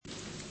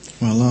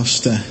Well,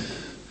 last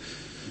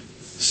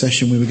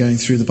session we were going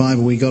through the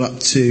Bible. We got up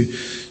to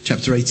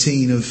chapter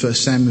 18 of 1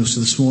 Samuel. So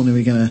this morning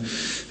we're going to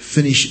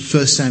finish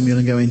 1 Samuel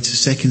and go into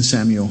 2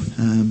 Samuel.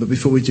 But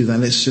before we do that,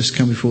 let's just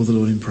come before the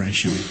Lord in prayer,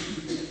 shall we?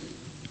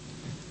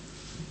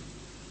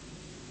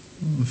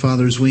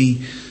 Father, as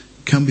we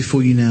come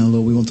before you now,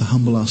 Lord, we want to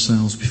humble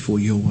ourselves before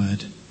your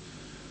word.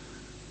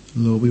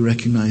 Lord, we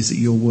recognise that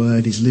your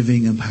word is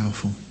living and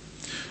powerful.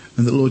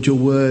 And that, Lord, your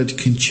word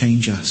can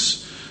change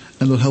us.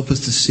 And Lord, help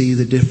us to see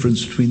the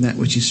difference between that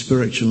which is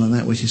spiritual and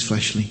that which is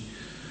fleshly.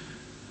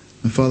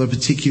 And Father,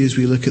 particularly as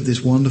we look at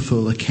this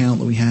wonderful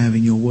account that we have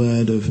in your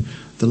word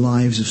of the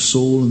lives of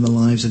Saul and the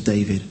lives of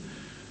David,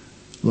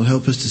 Lord,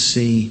 help us to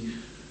see,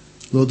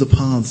 Lord, the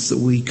paths that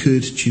we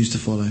could choose to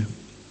follow.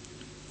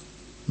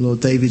 Lord,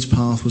 David's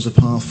path was a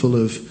path full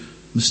of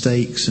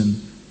mistakes and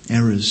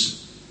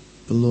errors.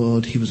 But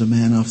Lord, he was a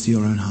man after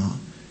your own heart.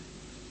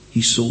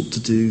 He sought to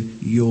do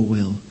your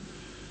will.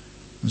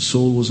 And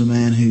Saul was a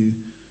man who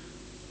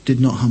did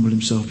not humble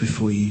himself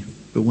before you,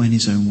 but went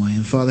his own way.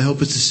 And Father,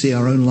 help us to see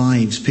our own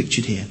lives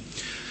pictured here.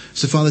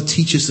 So Father,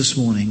 teach us this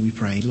morning, we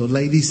pray. Lord,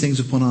 lay these things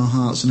upon our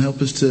hearts and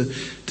help us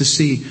to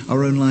see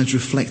our own lives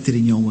reflected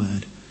in your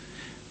word.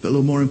 But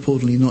Lord, more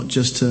importantly, not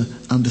just to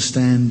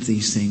understand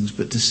these things,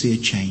 but to see a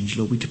change.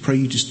 Lord, we pray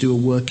you just do a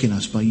work in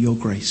us by your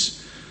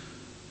grace.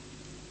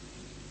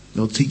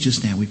 Lord, teach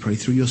us now, we pray,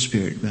 through your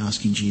Spirit. We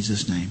ask in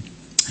Jesus' name.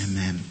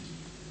 Amen.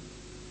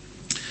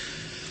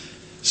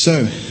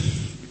 So,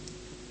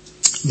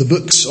 the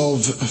books of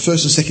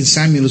 1st and 2nd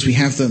Samuel, as we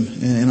have them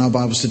in our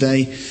Bibles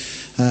today,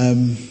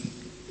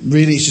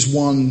 really it's just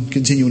one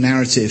continual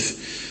narrative.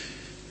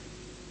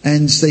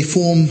 And they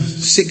form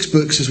 6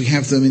 books, as we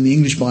have them in the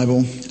English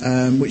Bible,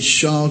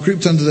 which are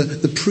grouped under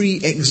the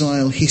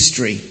pre-exile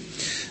history.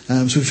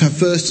 So we've had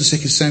 1st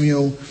and 2nd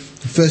Samuel,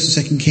 1st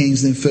and 2nd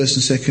Kings, and then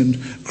 1st and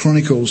 2nd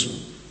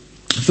Chronicles.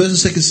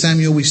 1st and 2nd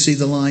Samuel, we see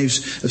the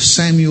lives of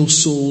Samuel,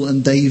 Saul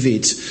and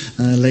David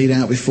laid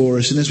out before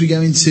us. And as we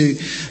go into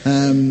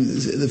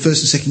the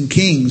 1st and 2nd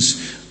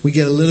Kings, we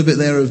get a little bit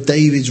there of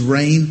David's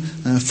reign.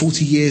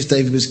 40 years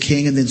David was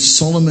king, and then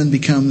Solomon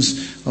becomes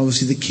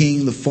obviously the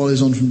king that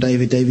follows on from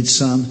David, David's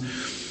son.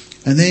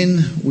 And then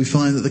we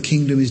find that the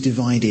kingdom is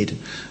divided.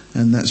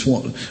 And that's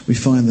what we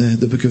find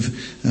the book of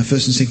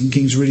 1st and 2nd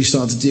Kings really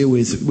start to deal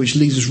with, which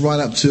leads us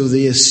right up to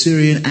the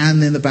Assyrian and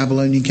then the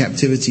Babylonian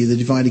captivity, the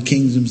divided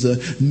kingdoms.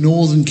 The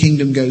northern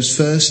kingdom goes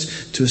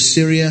first to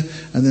Assyria,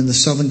 and then the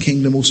southern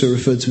kingdom, also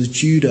referred to as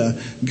Judah,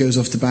 goes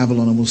off to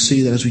Babylon, and we'll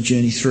see that as we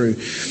journey through.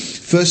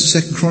 1st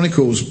and 2nd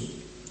Chronicles,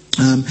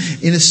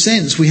 in a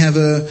sense, we have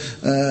a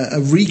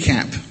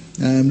recap.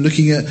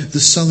 Looking at the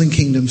southern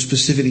kingdom,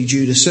 specifically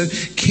Judah. So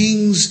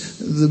Kings,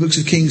 the books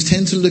of Kings,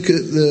 tend to look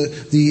at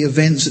the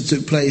events that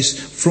took place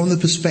from the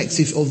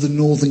perspective of the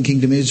northern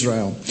kingdom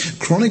Israel.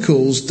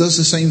 Chronicles does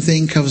the same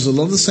thing, covers a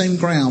lot of the same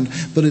ground,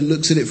 but it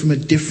looks at it from a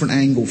different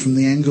angle, from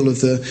the angle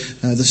of the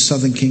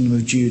southern kingdom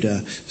of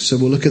Judah. So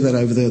we'll look at that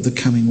over the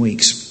coming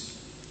weeks.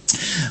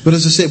 But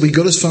as I said, we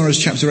got as far as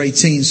chapter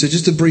 18, so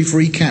just a brief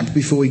recap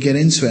before we get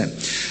into it.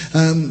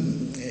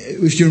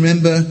 If you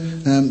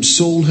remember,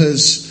 Saul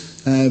has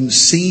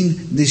seen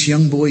this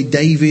young boy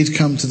David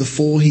come to the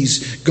fore.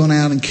 He's gone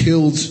out and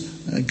killed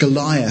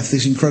Goliath,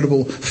 this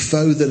incredible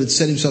foe that had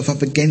set himself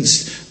up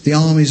against the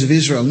armies of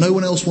Israel. No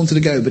one else wanted to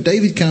go, but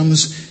David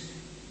comes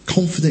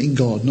confident in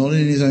God, not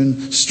in his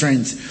own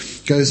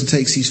strength. Goes and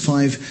takes these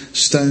 5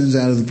 stones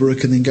out of the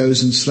brook and then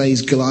goes and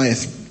slays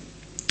Goliath.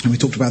 And we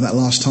talked about that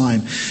last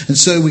time. And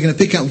so we're going to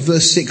pick up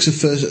verse 6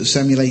 of 1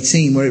 Samuel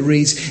 18, where it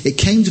reads, "It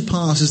came to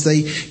pass as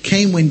they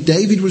came when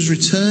David was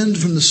returned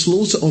from the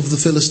slaughter of the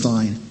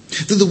Philistine,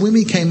 that the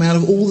women came out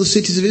of all the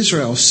cities of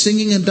Israel,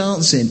 singing and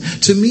dancing,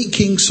 to meet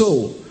King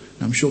Saul."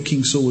 Now, I'm sure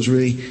King Saul was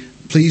really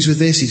pleased with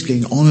this. He's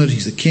being honoured.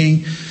 He's the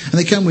king. And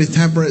they come with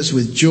tabrets,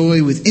 with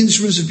joy, with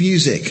instruments of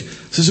music.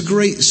 So there's a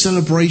great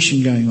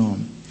celebration going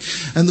on.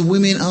 And the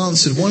women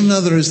answered one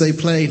another as they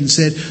played and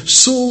said,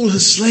 "Saul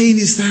has slain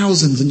his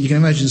thousands." And you can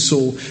imagine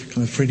Saul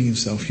kind of preening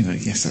himself,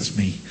 yes, that's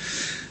me.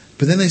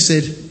 But then they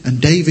said, "And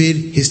David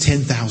his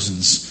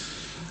 10,000s.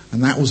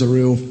 And that was a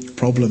real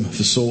problem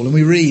for Saul. And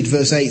we read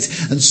verse 8,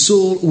 "And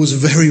Saul was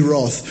very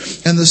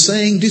wroth, and the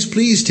saying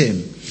displeased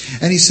him.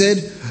 And he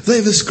said, They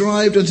have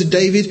ascribed unto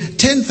David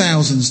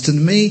 10,000s. To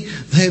me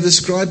they have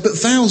ascribed but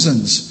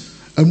thousands.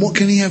 And what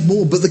can he have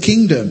more but the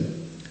kingdom?"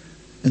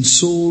 And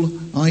Saul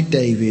eyed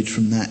David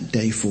from that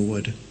day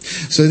forward.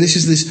 So this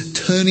is this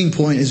turning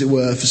point, as it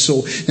were, for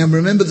Saul. Now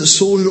remember that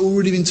Saul had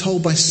already been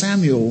told by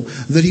Samuel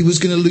that he was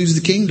going to lose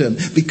the kingdom.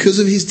 Because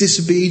of his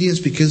disobedience,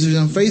 because of his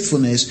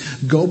unfaithfulness,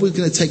 God was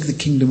going to take the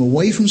kingdom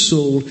away from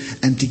Saul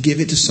and to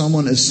give it to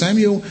someone, as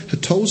Samuel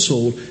had told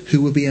Saul,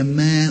 who would be a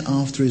man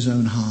after his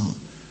own heart.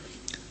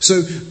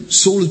 So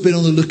Saul has been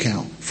on the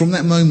lookout. From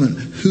that moment,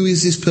 who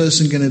is this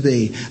person going to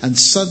be? And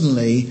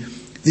suddenly,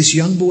 this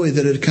young boy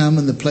that had come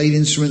and played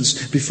instruments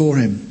before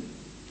him,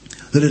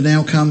 that had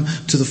now come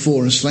to the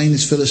fore and slain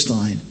this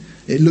Philistine,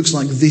 it looks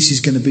like this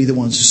is going to be the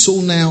one. So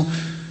Saul now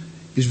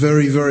is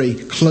very, very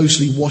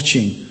closely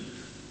watching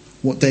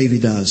what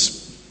David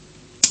does.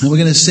 And we're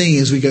going to see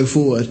as we go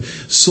forward,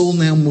 Saul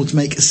now will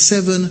make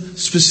 7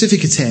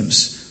 specific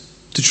attempts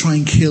to try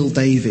and kill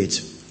David.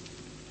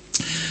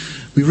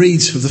 We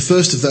read of the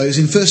first of those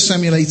in 1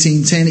 Samuel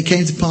 18:10. It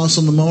came to pass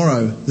on the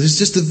morrow, this is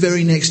just the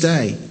very next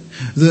day,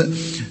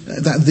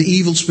 that the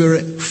evil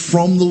spirit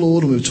from the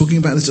Lord, and we were talking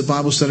about this at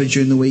Bible study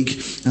during the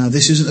week,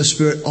 this isn't a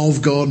spirit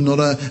of God, not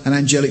an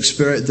angelic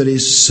spirit that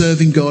is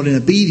serving God in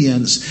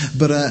obedience,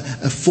 but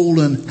a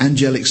fallen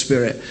angelic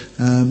spirit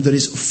that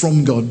is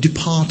from God,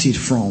 departed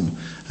from.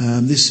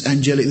 This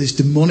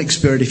demonic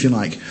spirit, if you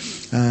like,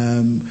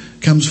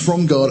 comes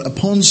from God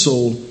upon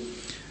Saul,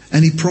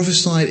 and he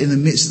prophesied in the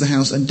midst of the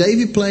house. And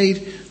David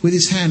played with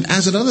his hand,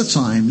 as at other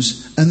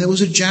times, and there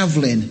was a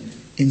javelin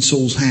in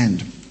Saul's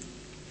hand.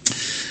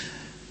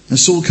 And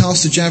Saul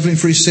cast a javelin,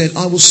 for he said,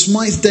 I will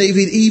smite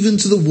David even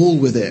to the wall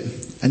with it.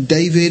 And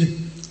David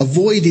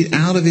avoided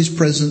out of his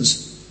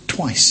presence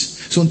twice.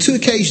 So on 2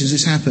 occasions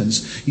this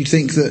happens. You'd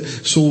think that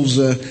Saul's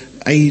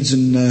aides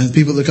and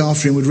people that look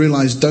after him would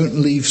realise, don't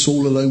leave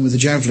Saul alone with the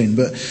javelin,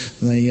 but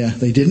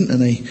they didn't,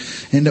 and they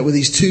end up with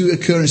these 2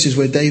 occurrences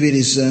where David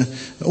is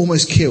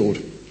almost killed.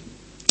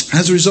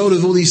 As a result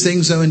of all these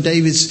things, though, and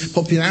David's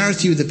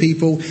popularity with the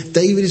people,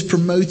 David is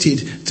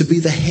promoted to be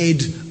the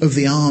head of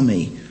the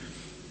army.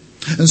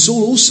 And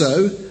Saul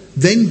also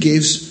then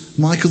gives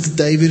Michal to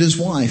David as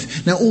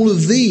wife. Now all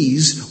of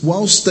these,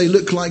 whilst they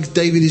look like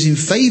David is in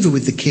favour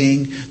with the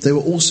king, they were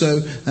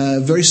also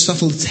very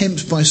subtle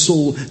attempts by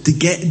Saul to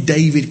get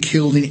David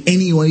killed in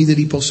any way that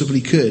he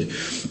possibly could.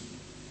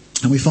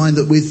 And we find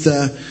that with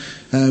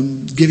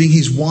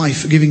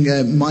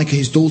giving Micah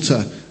his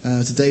daughter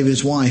to David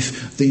as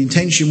wife, the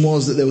intention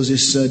was that there was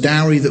this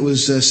dowry that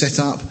was set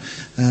up,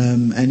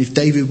 and if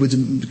David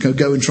would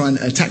go and try and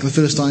attack the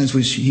Philistines,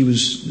 which he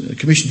was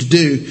commissioned to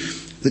do,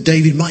 that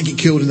David might get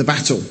killed in the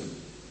battle.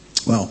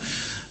 Well,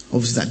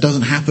 obviously that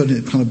doesn't happen.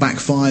 It kind of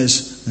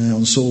backfires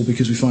on Saul,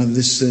 because we find that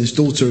this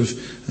daughter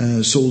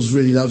of Saul's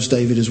really loves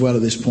David as well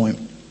at this point.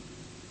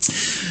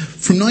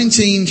 From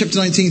chapter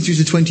 19 through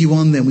to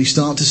 21, then we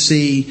start to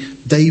see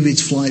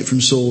David's flight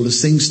from Saul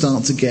as things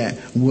start to get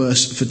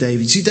worse for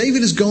David. See,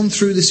 David has gone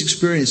through this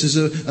experience as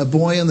a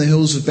boy on the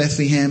hills of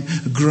Bethlehem,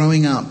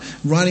 growing up,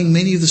 writing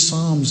many of the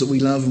Psalms that we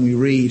love and we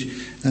read,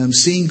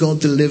 seeing God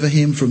deliver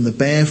him from the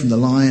bear, from the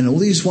lion, all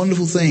these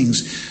wonderful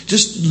things,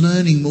 just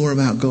learning more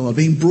about God,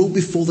 being brought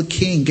before the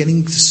king,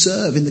 getting to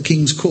serve in the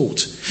king's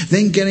court,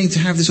 then getting to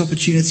have this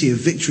opportunity of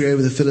victory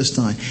over the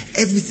Philistine.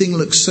 Everything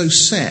looks so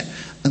set.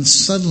 And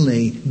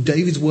suddenly,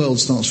 David's world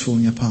starts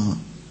falling apart.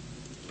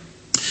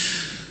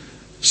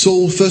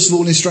 Saul, first of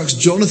all, instructs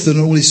Jonathan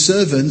and all his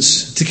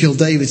servants to kill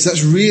David. So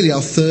that's really our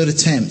third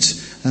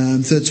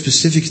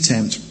specific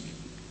attempt.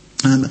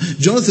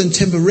 Jonathan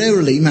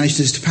temporarily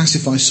manages to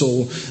pacify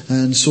Saul,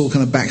 and Saul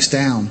kind of backs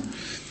down.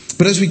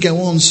 But as we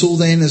go on, Saul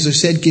then, as I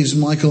said, gives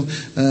Michal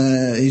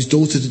his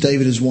daughter to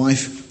David as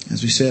wife.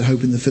 As we said,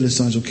 hoping the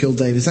Philistines will kill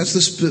David. That's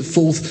the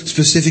 4th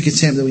specific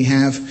attempt that we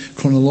have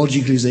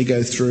chronologically as they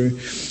go through.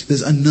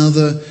 There's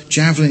another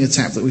javelin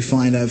attack that we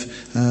find of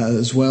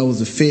as well as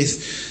the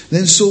 5th.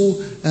 Then Saul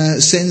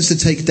sends to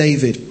take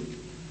David.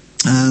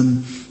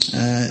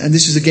 And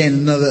this is again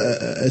another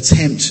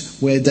attempt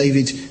where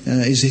David,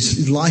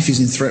 his life is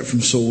in threat from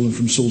Saul and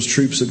from Saul's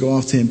troops that go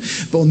after him.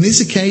 But on this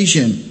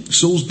occasion,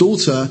 Saul's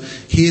daughter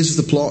hears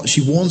the plot.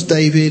 She warns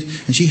David,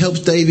 and she helps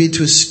David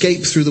to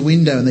escape through the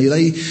window. And they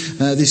lay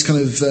this kind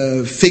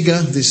of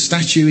figure, this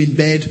statue in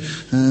bed.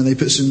 They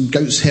put some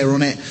goat's hair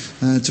on it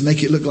to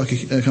make it look like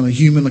a kind of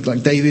human, look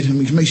like David.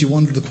 And it makes you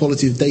wonder the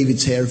quality of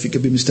David's hair, if it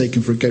could be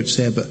mistaken for a goat's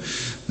hair. But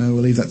we'll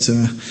leave that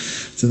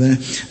to there.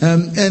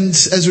 And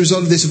as a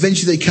result of this,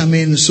 eventually they come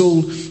in, and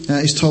Saul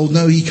is told,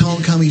 no, he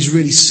can't come, he's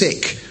really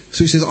sick.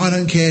 So he says, I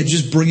don't care,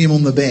 just bring him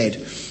on the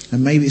bed.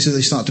 And maybe so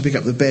they start to pick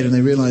up the bed, and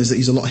they realise that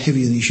he's a lot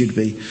heavier than he should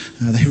be.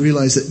 They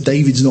realise that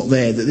David's not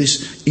there, that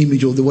this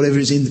image or whatever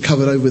is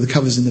covered over with the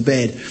covers in the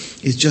bed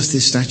is just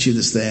this statue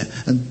that's there.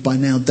 And by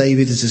now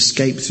David has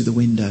escaped through the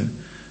window.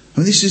 I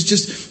mean, this is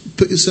just,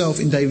 put yourself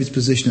in David's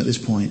position at this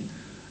point.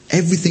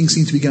 Everything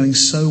seems to be going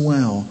so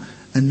well,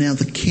 and now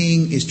the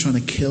king is trying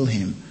to kill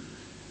him.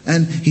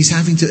 And he's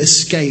having to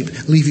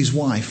escape, leave his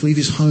wife, leave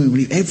his home,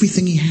 leave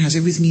everything he has,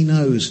 everything he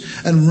knows,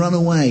 and run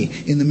away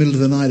in the middle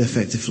of the night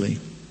effectively.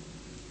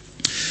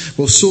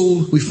 Well,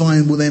 Saul, we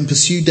find, will then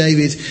pursue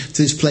David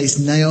to this place,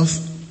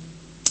 Naioth.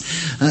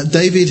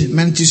 David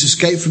manages to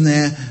escape from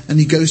there, and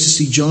he goes to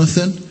see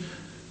Jonathan.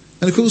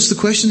 And of course the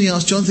question he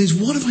asks Jonathan is,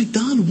 what have I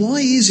done?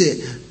 Why is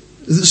it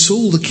that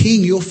Saul, the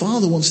king, your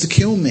father, wants to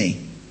kill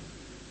me?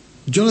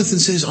 Jonathan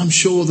says, I'm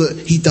sure that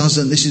he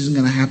doesn't. This isn't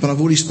going to happen. I've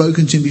already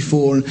spoken to him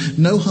before, and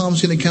no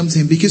harm's going to come to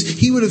him, because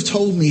he would have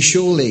told me,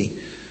 surely.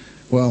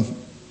 Well,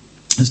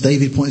 as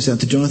David points out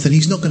to Jonathan,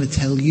 he's not going to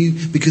tell you,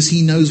 because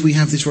he knows we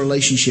have this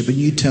relationship, and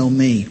you tell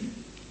me.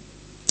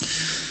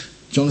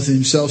 Jonathan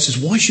himself says,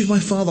 why should my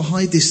father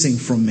hide this thing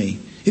from me?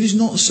 It is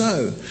not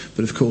so.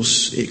 But of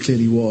course, it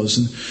clearly was.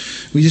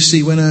 And we just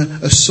see when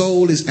a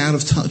soul is out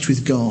of touch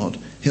with God,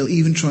 he'll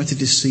even try to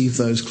deceive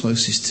those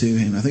closest to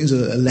him. I think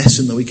there's a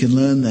lesson that we can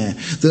learn there.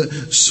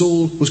 That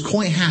Saul was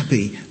quite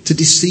happy to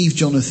deceive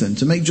Jonathan,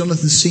 to make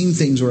Jonathan seem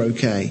things were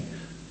okay.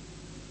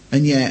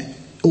 And yet,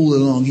 all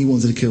along, he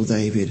wanted to kill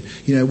David.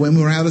 You know, when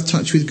we're out of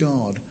touch with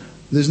God,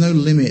 there's no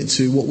limit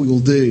to what we will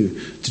do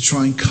to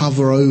try and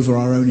cover over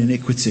our own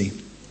iniquity.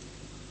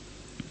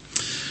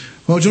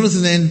 Well,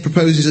 Jonathan then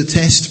proposes a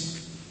test,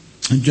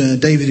 and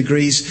David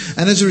agrees.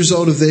 And as a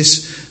result of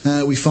this,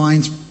 we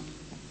find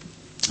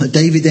that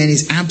David then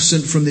is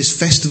absent from this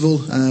festival,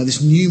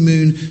 this new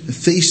moon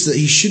feast that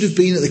he should have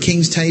been at the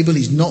king's table.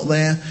 He's not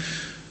there.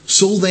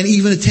 Saul then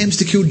even attempts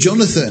to kill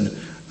Jonathan.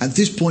 At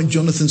this point,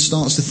 Jonathan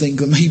starts to think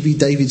that maybe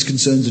David's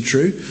concerns are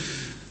true.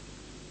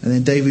 And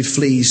then David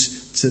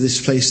flees to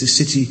this place, this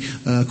city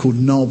called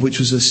Nob, which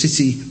was a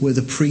city where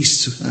the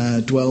priests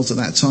dwelt at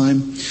that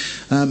time.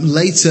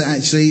 Later,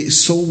 actually,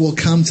 Saul will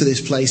come to this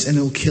place and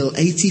he'll kill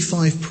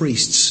 85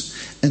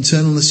 priests and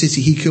turn on the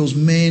city. He kills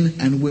men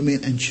and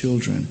women and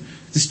children.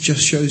 This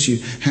just shows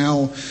you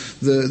how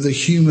the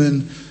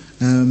human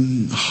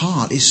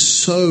heart is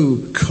so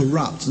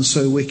corrupt and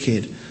so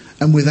wicked.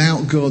 And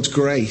without God's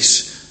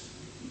grace,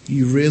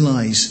 you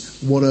realize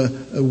what a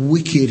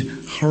wicked,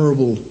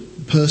 horrible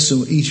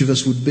person each of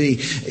us would be. I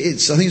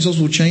think it's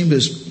Oswald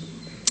Chambers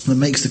that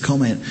makes the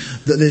comment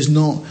that there's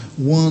not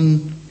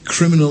one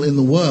criminal in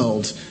the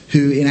world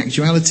who in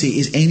actuality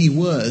is any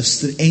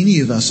worse than any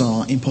of us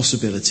are in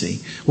possibility.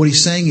 What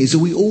he's saying is that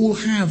we all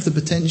have the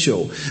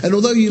potential. And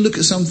although you look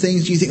at some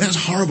things and you think,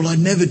 that's horrible, I'd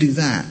never do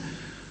that.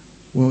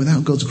 Well,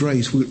 without God's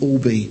grace, we'd all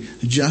be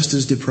just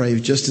as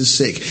depraved, just as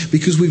sick,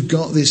 because we've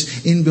got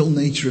this inbuilt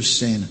nature of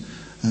sin.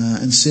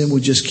 And sin will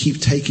just keep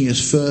taking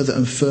us further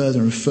and further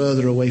and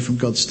further away from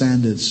God's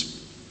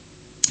standards.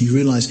 You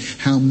realise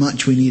how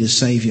much we need a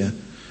saviour.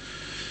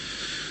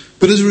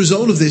 But as a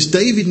result of this,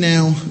 David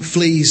now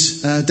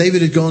flees.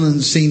 David had gone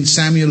and seen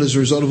Samuel as a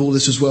result of all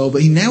this as well.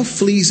 But he now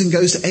flees and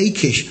goes to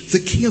Achish, the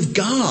king of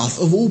Gath,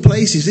 of all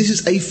places. This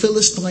is a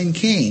Philistine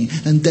king.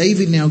 And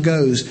David now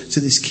goes to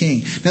this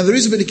king. Now there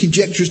is a bit of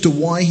conjecture as to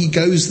why he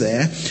goes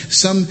there.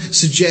 Some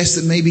suggest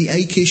that maybe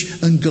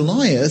Achish and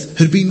Goliath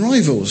had been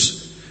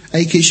rivals.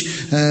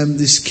 Achish,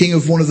 this king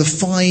of one of the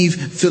 5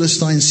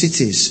 Philistine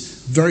cities.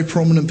 Very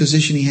prominent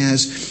position he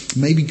has.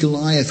 Maybe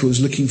Goliath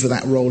was looking for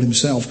that role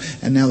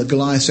himself. And now that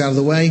Goliath's out of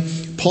the way,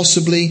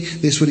 possibly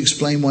this would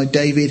explain why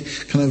David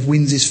kind of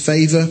wins his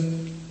favour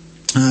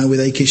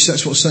with Achish.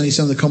 That's what certainly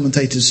some of the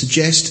commentators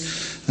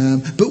suggest.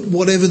 But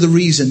whatever the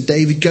reason,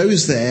 David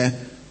goes there.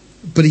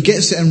 But he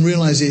gets there and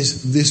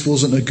realises this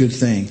wasn't a good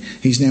thing.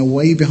 He's now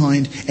way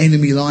behind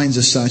enemy lines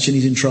as such, and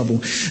he's in trouble.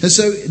 And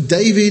so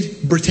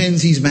David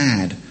pretends he's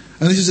mad.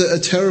 And this is a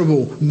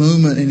terrible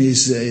moment in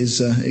his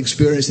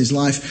experience, in his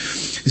life.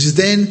 He says,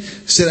 then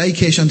said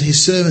Achish unto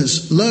his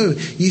servants, Lo,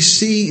 ye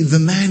see, the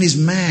man is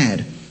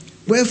mad.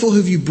 Wherefore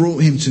have you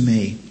brought him to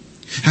me?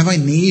 Have I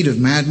need of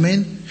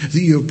madmen,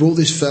 that you have brought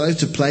this fellow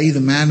to play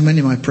the madman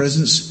in my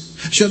presence?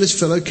 Shall this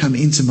fellow come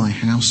into my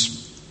house?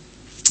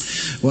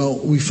 Well,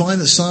 we find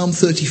that Psalm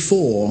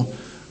 34,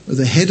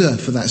 the header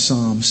for that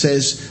psalm,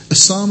 says, a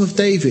psalm of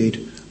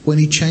David when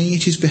he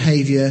changed his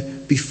behaviour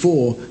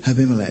before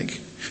Abimelech,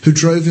 who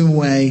drove him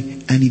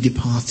away and he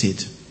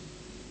departed.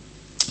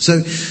 So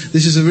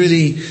this is a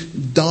really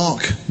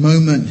dark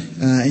moment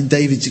in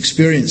David's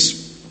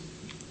experience.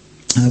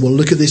 We'll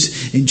look at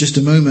this in just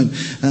a moment.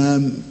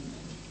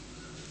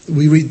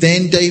 We read,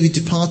 then David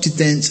departed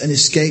thence and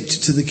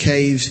escaped to the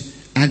caves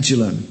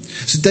Adullam.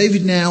 So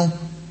David now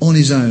on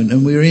his own,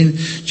 and we're in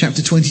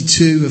chapter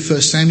 22 of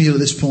 1 Samuel at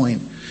this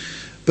point.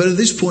 But at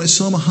this point,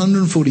 Psalm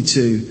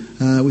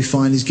 142, we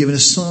find, is given a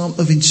psalm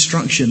of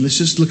instruction. Let's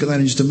just look at that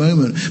in just a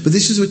moment. But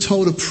this is, we're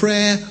told, a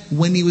prayer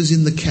when he was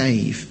in the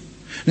cave.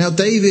 Now,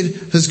 David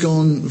has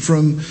gone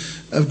from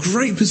a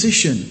great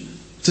position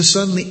to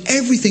suddenly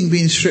everything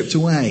being stripped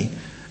away.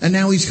 And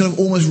now he's kind of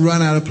almost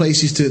run out of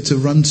places to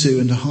run to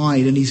and to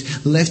hide. And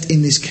he's left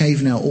in this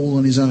cave now all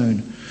on his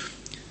own.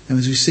 And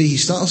as we see, he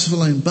starts off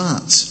alone,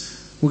 but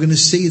we're going to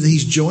see that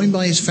he's joined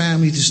by his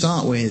family to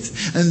start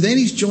with. And then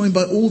he's joined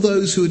by all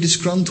those who are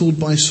disgruntled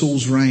by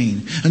Saul's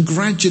reign. And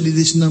gradually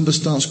this number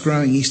starts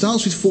growing. He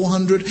starts with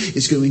 400,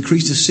 it's going to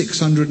increase to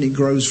 600, and it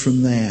grows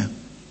from there.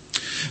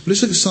 But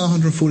let's look at Psalm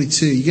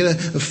 142. You get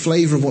a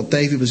flavour of what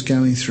David was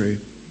going through.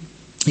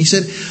 He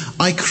said,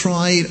 I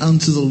cried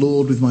unto the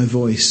Lord with my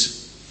voice.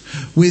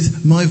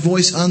 With my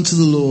voice unto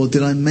the Lord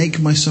did I make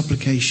my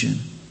supplication.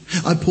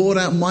 I poured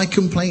out my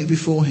complaint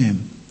before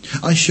him.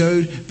 I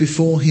showed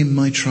before him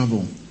my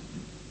trouble.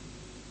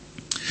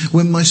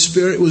 When my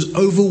spirit was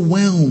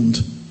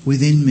overwhelmed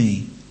within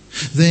me,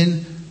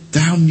 then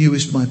thou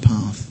knewest my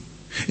path.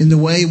 In the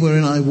way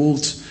wherein I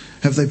walked,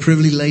 have they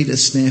privily laid a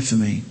snare for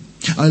me.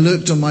 I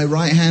looked on my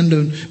right hand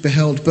and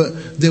beheld,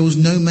 but there was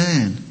no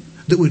man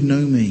that would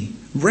know me.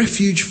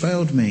 Refuge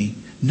failed me.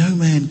 No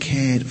man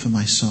cared for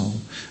my soul.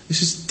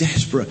 This is a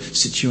desperate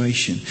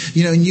situation.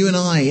 You know, and you and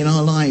I, in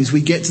our lives,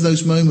 we get to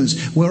those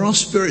moments where our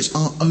spirits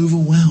are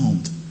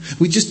overwhelmed.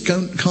 We just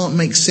can't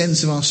make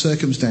sense of our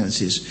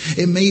circumstances.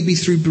 It may be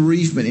through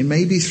bereavement. It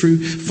may be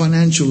through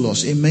financial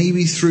loss. It may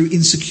be through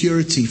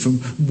insecurity from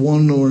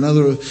one or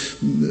another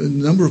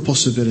number of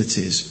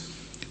possibilities.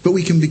 But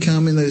we can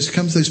come to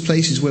those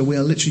places where we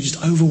are literally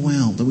just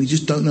overwhelmed and we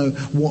just don't know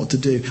what to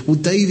do. Well,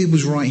 David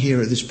was right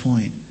here at this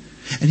point.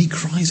 And he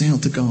cries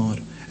out to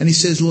God. And he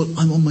says, Lord,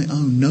 I'm on my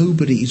own.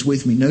 Nobody is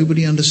with me.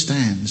 Nobody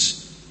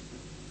understands.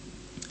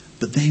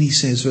 But then he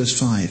says, verse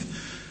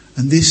 5,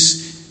 and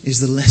this is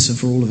the lesson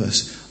for all of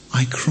us.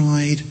 I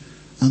cried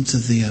unto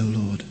thee, O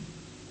Lord.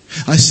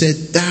 I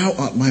said, thou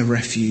art my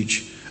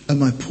refuge and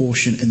my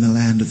portion in the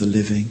land of the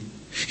living.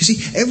 You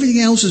see, everything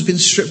else has been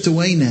stripped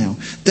away now.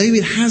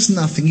 David has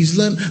nothing. He's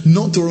learned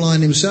not to rely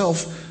on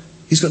himself.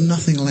 He's got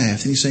nothing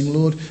left. And he's saying,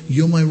 Lord,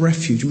 you're my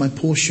refuge, my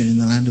portion in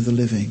the land of the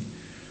living.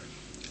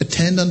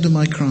 Attend unto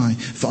my cry,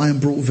 for I am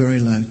brought very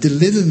low.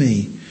 Deliver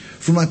me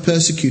from my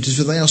persecutors,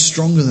 for they are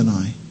stronger than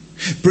I.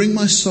 Bring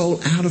my soul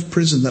out of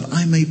prison, that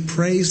I may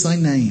praise thy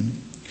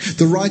name.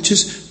 The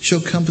righteous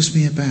shall compass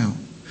me about,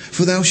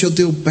 for thou shalt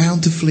deal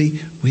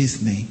bountifully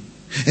with me.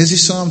 As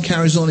this psalm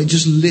carries on, it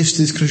just lifts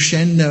this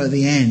crescendo at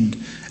the end,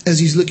 as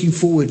he's looking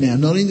forward now,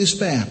 not in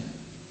despair,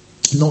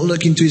 not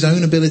looking to his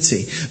own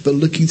ability, but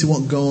looking to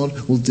what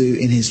God will do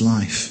in his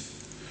life.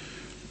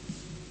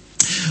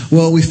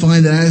 Well, we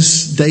find that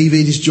as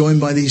David is joined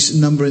by this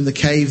number in the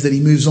cave, that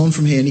he moves on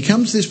from here, and he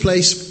comes to this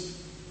place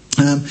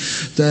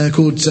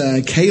called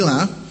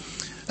Keilah.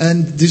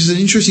 And this is an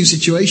interesting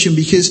situation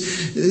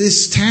because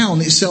this town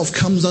itself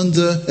comes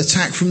under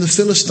attack from the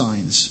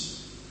Philistines.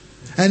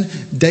 And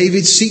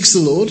David seeks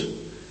the Lord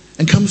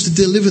and comes to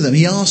deliver them.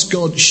 He asks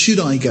God, should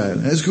I go?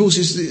 And of course,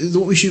 it's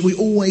what we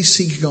always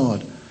seek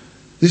God.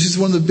 This is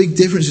one of the big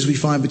differences we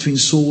find between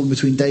Saul and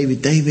between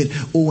David. David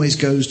always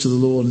goes to the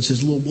Lord and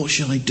says, Lord, what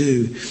shall I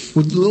do?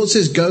 Well, the Lord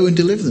says, go and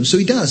deliver them. So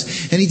he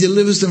does. And he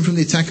delivers them from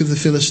the attack of the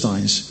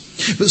Philistines.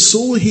 But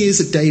Saul hears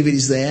that David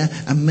is there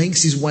and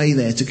makes his way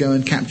there to go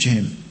and capture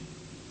him.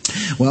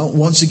 Well,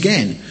 once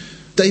again,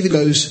 David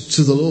goes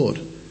to the Lord.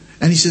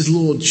 And he says,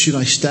 Lord, should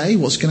I stay?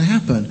 What's going to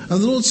happen? And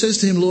the Lord says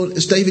to him, Lord,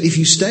 as David, if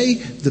you stay,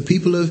 the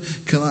people of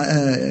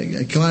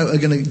Keilah are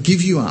going to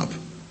give you up.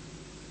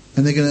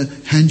 And they're going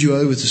to hand you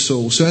over to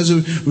Saul. So as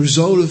a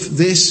result of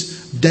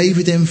this,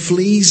 David then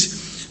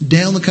flees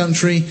down the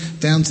country,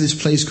 down to this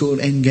place called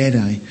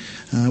En-Gedi,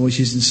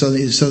 which is in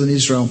southern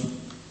Israel,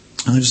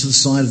 just to the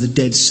side of the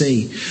Dead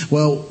Sea.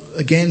 Well,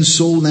 again,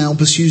 Saul now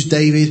pursues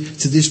David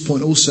to this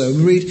point also.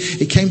 We read,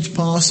 it came to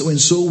pass that when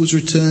Saul was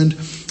returned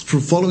from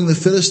following the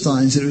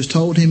Philistines, that it was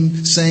told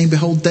him, saying,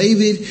 behold,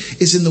 David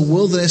is in the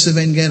wilderness of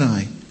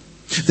En-Gedi.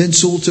 Then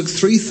Saul took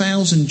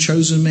 3,000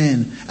 chosen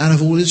men out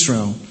of all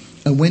Israel,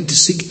 and went to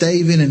seek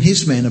David and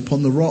his men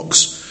upon the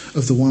rocks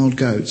of the wild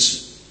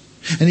goats.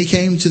 And he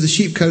came to the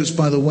sheepcotes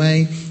by the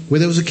way, where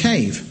there was a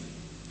cave.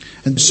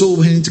 And Saul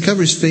went to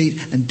cover his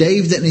feet, and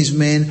David and his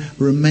men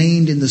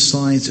remained in the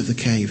sides of the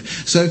cave.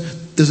 So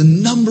there's a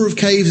number of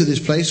caves at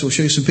this place. We'll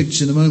show you some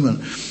pictures in a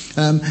moment.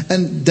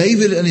 And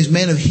David and his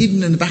men have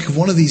hidden in the back of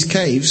one of these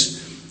caves,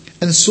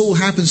 and Saul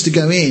happens to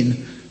go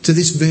in to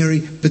this very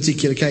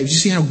particular cave. You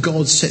see how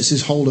God sets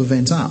this whole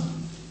event up.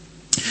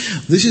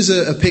 This is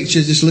a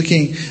picture just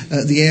looking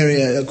at the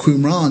area at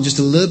Qumran, just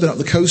a little bit up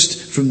the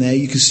coast from there.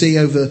 You can see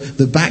over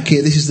the back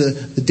here, this is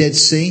the Dead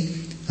Sea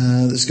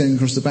that's going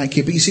across the back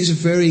here. But you see it's a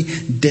very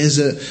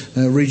desert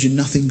region,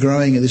 nothing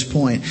growing at this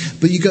point.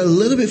 But you go a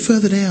little bit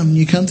further down and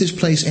you come to this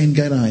place,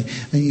 En-Gedi,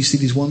 and you see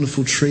these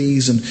wonderful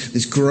trees and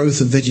this growth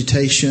of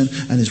vegetation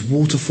and there's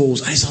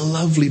waterfalls. And it's a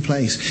lovely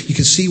place. You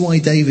can see why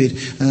David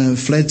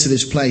fled to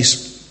this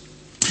place.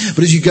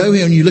 But as you go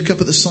here and you look up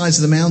at the sides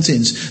of the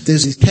mountains,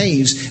 there's these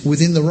caves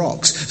within the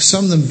rocks.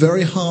 Some of them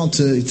very hard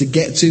to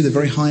get to. They're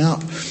very high up.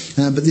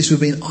 But this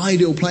would be an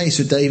ideal place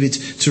for David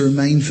to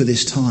remain for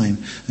this time.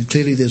 And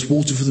clearly there's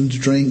water for them to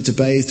drink, to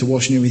bathe, to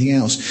wash and everything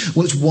else.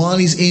 Well, it's while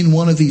he's in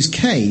one of these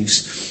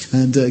caves.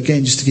 And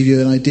again, just to give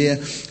you an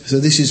idea. So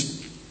this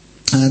is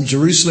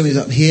Jerusalem is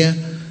up here.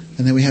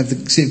 And then we have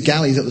the Sea of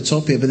Galilee up the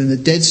top here. But then the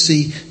Dead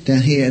Sea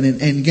down here. And then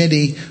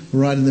En-Gedi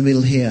right in the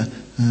middle here.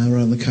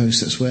 Right on the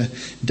coast, that's where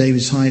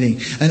David's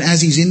hiding. And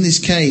as he's in this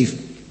cave,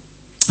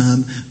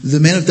 the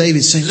men of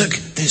David say, look,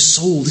 there's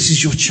Saul, this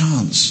is your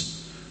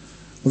chance.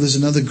 Well, there's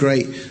another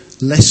great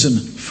lesson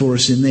for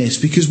us in this,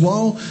 because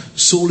while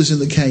Saul is in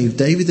the cave,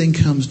 David then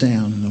comes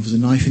down and has a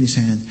knife in his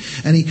hand,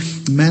 and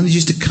he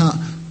manages to cut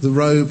the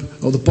robe,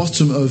 or the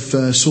bottom of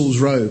Saul's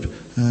robe,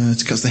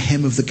 to cut the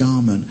hem of the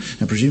garment.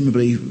 And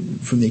presumably,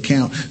 from the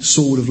account,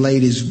 Saul would have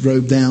laid his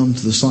robe down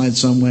to the side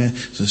somewhere.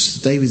 So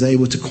David's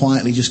able to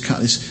quietly just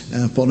cut this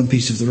bottom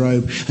piece of the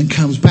robe and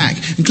comes back.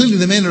 And clearly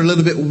the men are a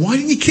little bit, why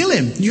didn't you kill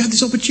him? You had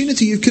this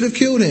opportunity, you could have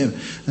killed him.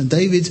 And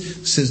David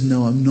says,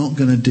 no, I'm not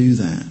going to do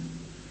that.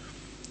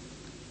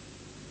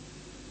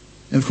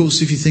 And of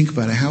course, if you think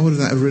about it, how would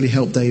that have really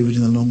helped David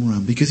in the long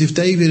run? Because if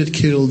David had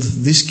killed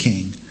this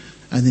king,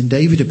 and then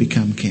David had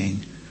become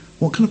king,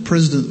 what kind of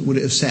precedent would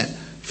it have set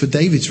for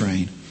David's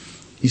reign?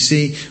 You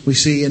see, we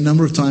see a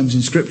number of times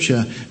in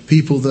Scripture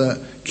people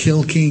that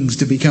kill kings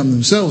to become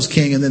themselves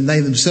king, and then they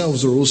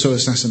themselves are also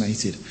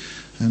assassinated.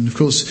 And of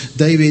course,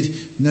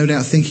 David, no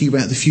doubt thinking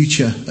about the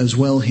future as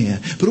well here,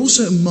 but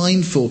also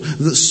mindful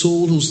that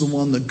Saul was the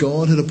one that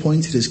God had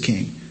appointed as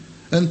king.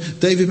 And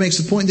David makes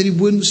the point that he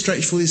wouldn't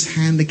stretch forth his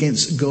hand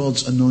against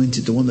God's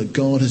anointed, the one that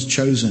God has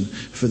chosen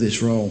for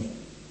this role.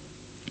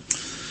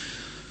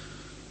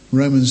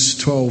 Romans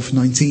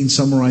 12:19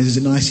 summarizes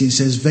it nicely and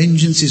says,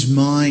 "Vengeance is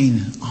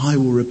mine, I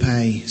will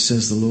repay,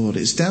 says the Lord."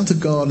 It's down to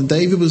God, and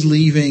David was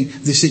leaving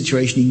this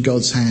situation in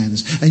God's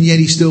hands, and yet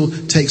he still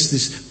takes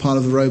this part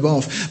of the robe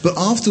off. But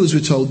afterwards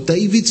we're told,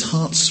 David's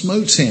heart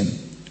smote him.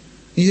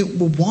 And you think,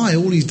 well, why?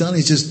 All he's done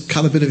is just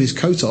cut a bit of his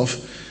coat off.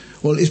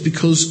 Well, it's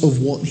because of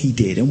what he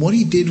did. And what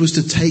he did was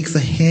to take the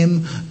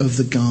hem of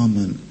the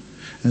garment.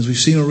 As we've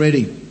seen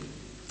already,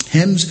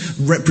 hems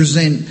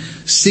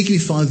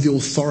signify the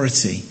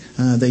authority.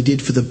 They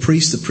did for the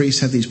priests. The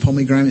priests had these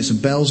pomegranates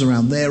and bells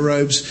around their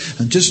robes.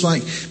 And just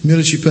like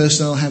military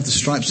personnel have the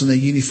stripes on their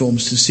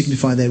uniforms to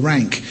signify their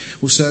rank,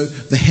 also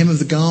the hem of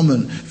the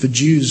garment for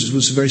Jews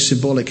was very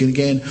symbolic. And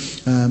again,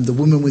 the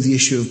woman with the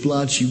issue of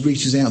blood, she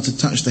reaches out to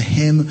touch the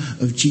hem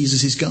of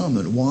Jesus'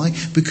 garment. Why?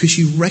 Because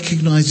she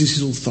recognizes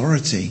his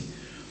authority.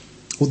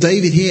 Well,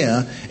 David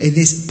here, in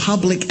this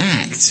public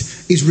act,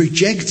 is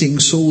rejecting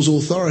Saul's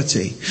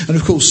authority. And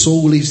of course,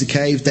 Saul leaves the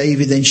cave.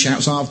 David then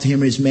shouts after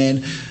him and his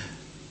men.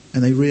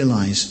 And they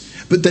realise.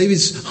 But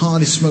David's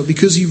heart is smote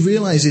because he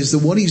realises that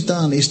what he's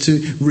done is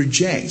to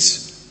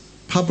reject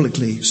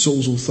publicly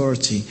Saul's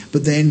authority.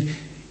 But then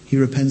he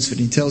repents of it.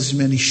 He tells his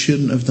men he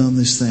shouldn't have done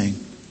this thing.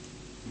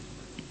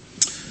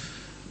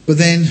 But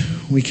then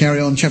we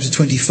carry on, chapter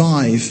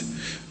 25,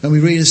 and we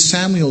read as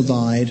Samuel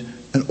died,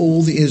 and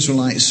all the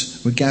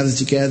Israelites were gathered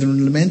together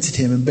and lamented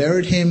him and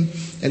buried him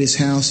at his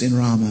house in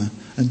Ramah.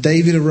 And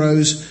David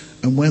arose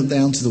and went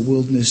down to the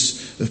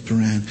wilderness of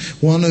Paran.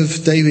 One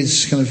of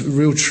David's kind of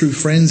real true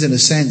friends, in a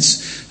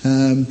sense,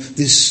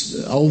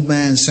 this old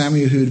man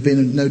Samuel, who had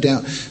been, no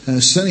doubt,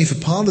 certainly for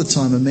part of the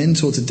time, a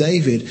mentor to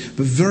David,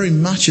 but very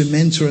much a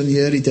mentor in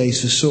the early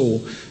days for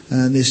Saul.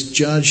 And this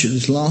judge,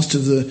 this last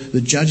of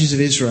the judges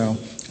of Israel,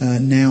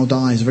 now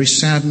dies. A very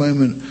sad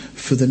moment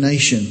for the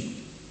nation.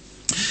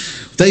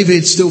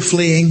 David, still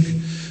fleeing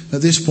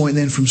at this point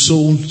then from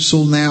Saul.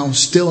 Saul now,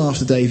 still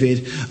after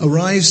David,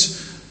 arrives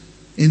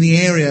in the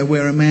area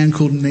where a man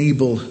called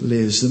Nabal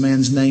lives. The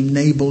man's name,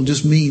 Nabal,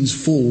 just means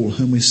fool,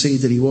 and we see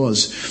that he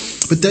was.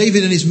 But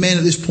David and his men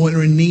at this point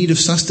are in need of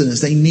sustenance.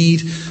 They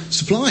need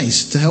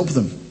supplies to help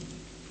them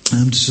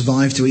to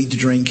survive, to eat, to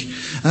drink.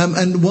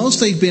 And whilst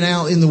they'd been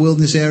out in the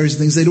wilderness areas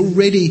and things, they'd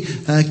already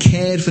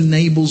cared for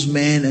Nabal's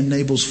men and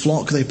Nabal's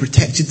flock. They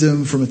protected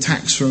them from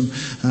attacks from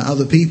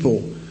other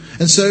people.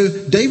 And so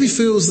David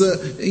feels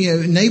that,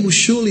 Nabal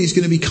surely is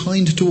going to be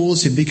kind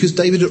towards him because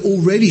David had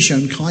already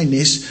shown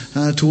kindness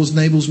towards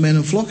Nabal's men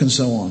and flock and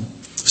so on.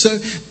 So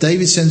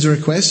David sends a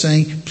request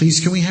saying,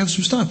 please, can we have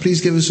some stuff?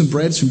 Please give us some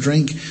bread, some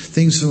drink,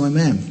 things for my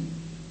men.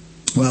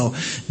 Well,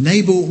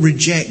 Nabal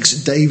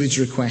rejects David's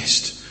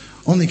request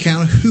on the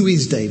account of who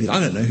is David. I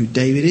don't know who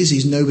David is.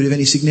 He's nobody of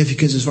any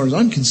significance as far as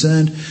I'm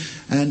concerned.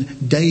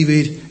 And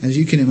David, as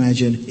you can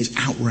imagine, is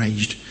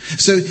outraged.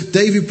 So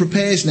David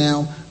prepares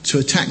now to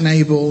attack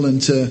Nabal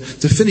and to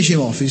finish him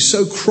off. He's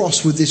so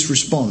cross with this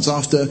response.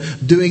 After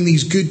doing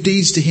these good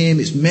deeds to him,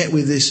 it's met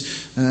with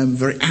this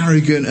very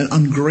arrogant and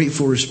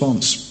ungrateful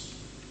response.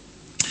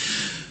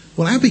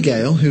 Well,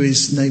 Abigail, who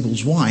is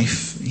Nabal's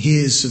wife,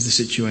 hears of the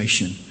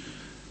situation.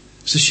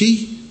 So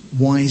she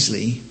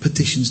wisely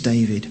petitions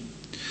David.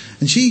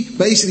 And she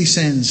basically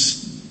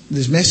sends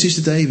this message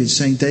to David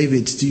saying,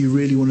 David, do you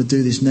really want to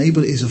do this?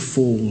 Nabal is a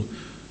fool.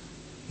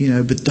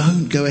 But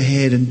don't go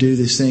ahead and do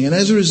this thing. And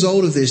as a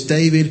result of this,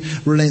 David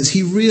relents.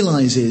 He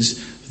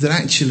realizes that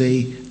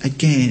actually,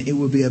 again, it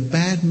would be a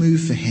bad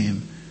move for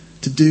him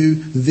to do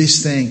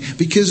this thing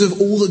because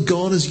of all that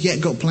God has yet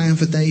got planned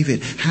for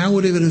David. How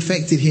would it have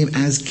affected him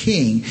as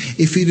king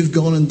if he'd have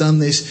gone and done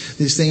this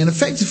thing and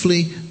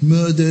effectively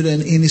murdered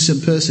an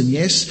innocent person?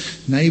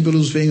 Yes, Nabal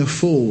was being a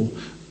fool,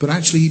 but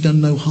actually he'd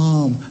done no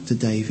harm to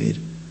David.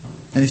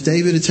 And if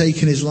David had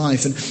taken his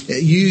life and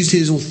used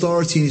his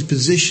authority and his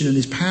position and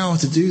his power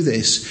to do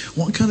this,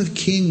 what kind of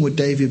king would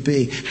David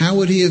be? How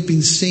would he have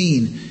been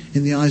seen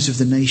in the eyes of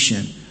the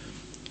nation?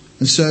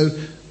 And so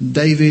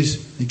David,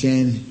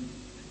 again,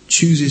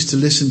 chooses to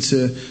listen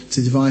to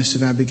the advice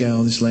of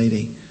Abigail, this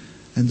lady,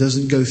 and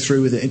doesn't go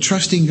through with it. And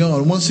trusting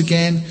God. And once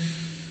again,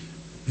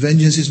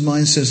 vengeance is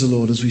mine, says the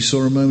Lord, as we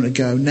saw a moment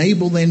ago.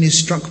 Nabal then is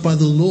struck by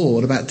the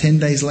Lord about 10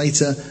 days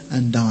later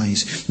and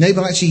dies.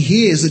 Nabal actually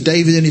hears that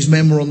David and his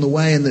men were on the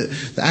way and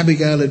that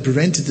Abigail had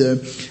prevented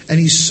them. And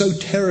he's so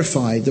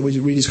terrified that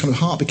his kind of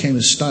heart became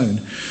a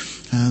stone.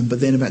 But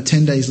then about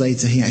 10 days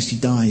later, he actually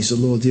dies. The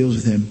Lord deals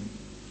with him.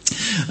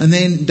 And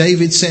then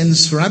David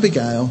sends for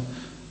Abigail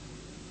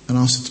and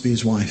asks her to be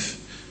his wife.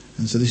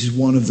 And so this is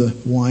one of the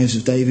wives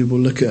of David. We'll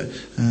look at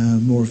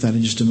more of that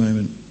in just a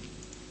moment.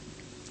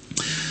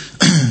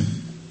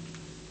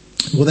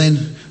 Well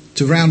then,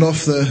 to round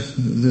off the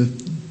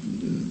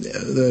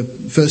the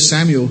 1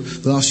 Samuel,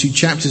 the last few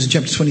chapters, in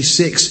chapter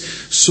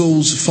 26,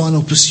 Saul's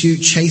final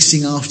pursuit,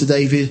 chasing after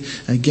David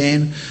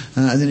again.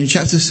 And then in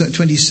chapter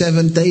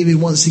 27, David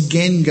once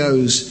again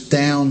goes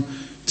down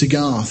to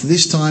Gath.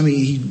 This time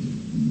he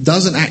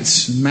doesn't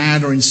act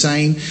mad or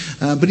insane,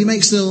 but he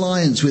makes an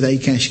alliance with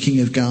Achash, king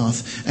of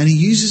Gath, and he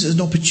uses it as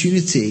an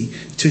opportunity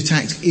to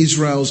attack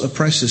Israel's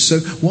oppressors. So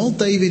while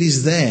David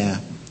is there,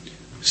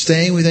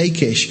 staying with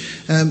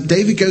Achish,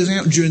 David goes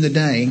out during the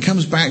day and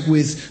comes back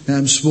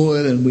with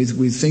spoil and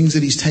with things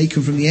that he's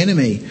taken from the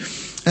enemy.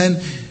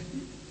 And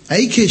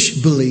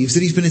Achish believes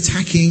that he's been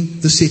attacking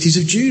the cities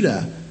of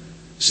Judah.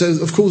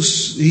 So, of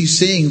course, he's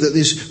seeing that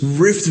this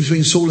rift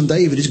between Saul and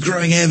David is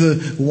growing ever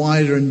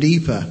wider and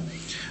deeper.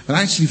 But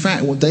actually, in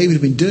fact, what David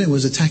had been doing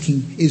was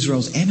attacking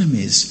Israel's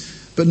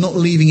enemies, but not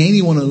leaving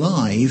anyone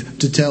alive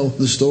to tell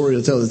the story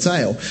or tell the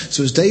tale.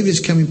 So as David is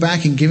coming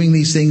back and giving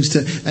these things to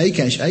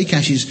Achash,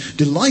 Achash is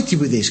delighted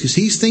with this because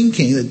he's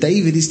thinking that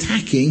David is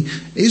attacking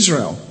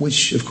Israel,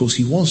 which, of course,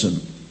 he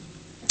wasn't.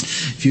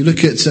 If you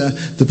look at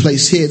the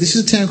place here, this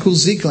is a town called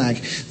Ziklag.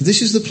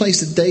 This is the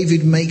place that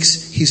David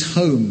makes his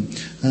home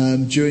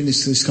during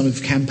this kind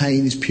of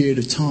campaign, this period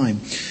of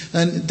time.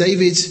 And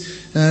David,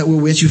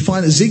 we actually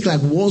find that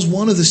Ziklag was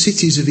one of the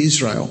cities of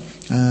Israel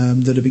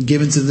that had been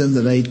given to them,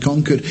 that they'd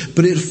conquered,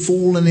 but it had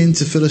fallen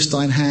into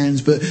Philistine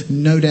hands. But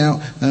no doubt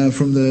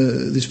from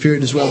this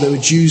period as well, there were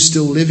Jews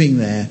still living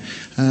there.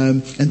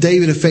 And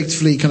David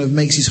effectively kind of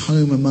makes his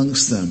home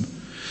amongst them.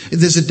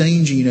 There's a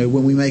danger,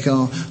 when we make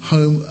our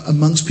home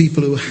amongst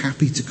people who are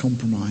happy to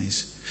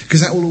compromise,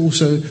 because that will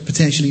also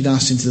potentially lead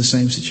us into the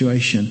same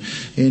situation.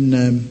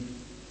 In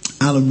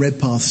Alan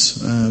Redpath's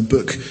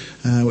book,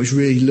 which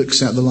really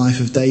looks at the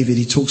life of David,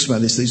 he talks about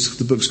this.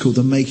 The book's called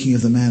The Making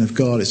of the Man of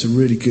God. It's a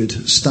really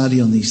good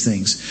study on these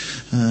things.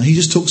 He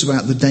just talks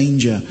about the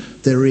danger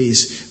there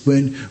is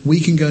when we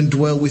can go and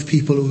dwell with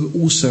people who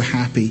are also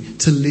happy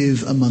to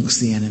live amongst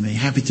the enemy,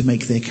 happy to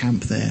make their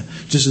camp there,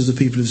 just as the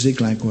people of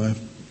Ziklag were.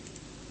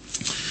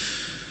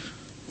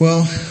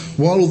 Well,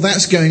 while all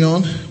that's going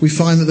on, we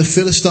find that the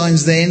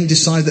Philistines then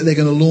decide that they're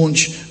going to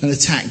launch an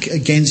attack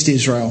against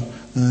Israel,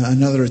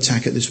 another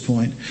attack at this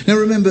point. Now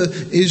remember,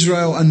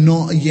 Israel are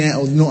not yet,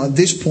 or not at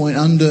this point,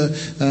 under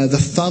the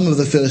thumb of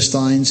the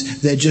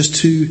Philistines. They're just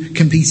two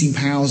competing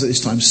powers at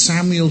this time.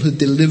 Samuel had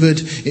delivered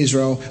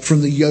Israel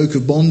from the yoke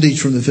of bondage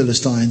from the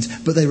Philistines,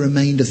 but they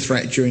remained a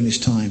threat during this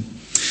time.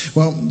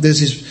 Well, there's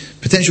this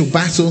potential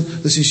battle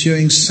that's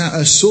ensuing.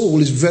 Saul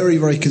is very,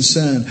 very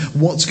concerned.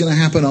 What's going to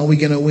happen? Are we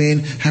going to win?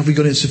 Have we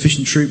got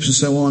sufficient troops and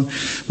so on?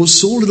 Well,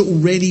 Saul had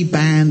already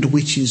banned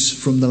witches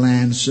from the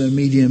land, so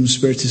mediums,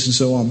 spiritists and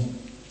so on.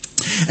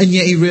 And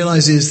yet he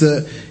realizes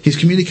that his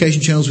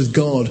communication channels with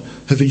God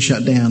have been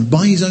shut down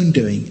by his own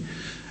doing.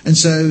 And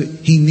so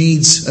he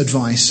needs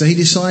advice. So he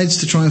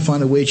decides to try and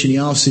find a witch, and he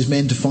asks his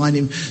men to find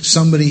him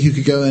somebody who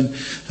could go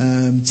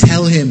and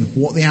tell him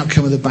what the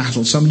outcome of the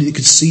battle, somebody that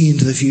could see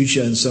into the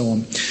future and so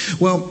on.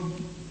 Well,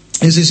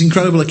 there's this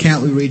incredible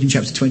account we read in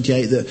chapter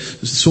 28 that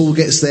Saul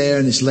gets there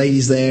and this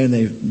lady's there and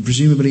they're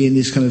presumably in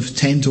this kind of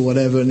tent or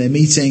whatever, and they're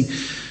meeting.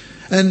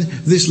 And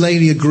this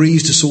lady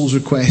agrees to Saul's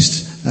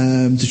request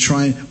to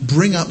try and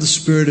bring up the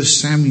spirit of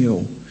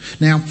Samuel.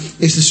 Now,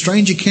 it's a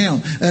strange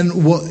account,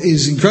 and what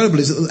is incredible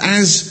is that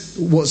as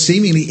what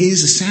seemingly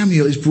is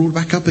Samuel is brought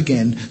back up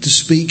again to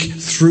speak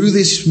through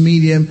this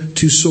medium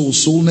to Saul.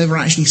 Saul never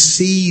actually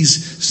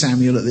sees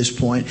Samuel at this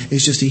point.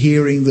 It's just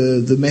hearing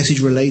the message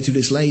relayed to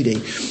this lady.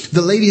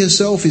 The lady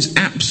herself is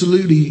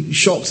absolutely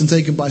shocked and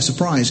taken by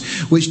surprise,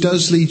 which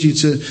does lead you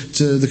to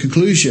the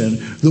conclusion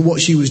that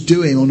what she was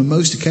doing on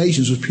most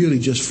occasions was purely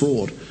just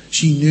fraud.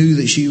 She knew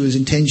that she was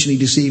intentionally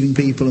deceiving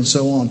people and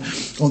so on.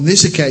 On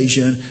this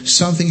occasion,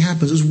 something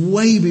happens that's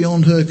way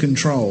beyond her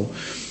control.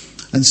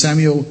 And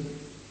Samuel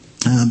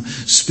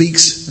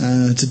speaks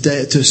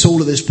to Saul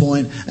at this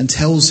point and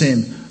tells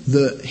him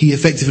that he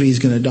effectively is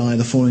going to die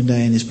the following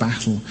day in this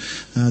battle.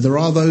 There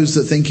are those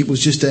that think it was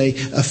just a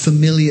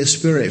familiar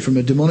spirit. From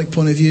a demonic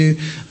point of view,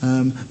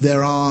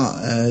 there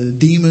are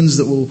demons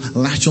that will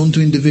latch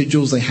onto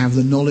individuals. They have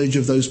the knowledge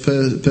of those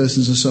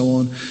persons and so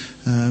on.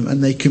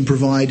 And they can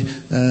provide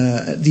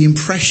the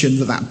impression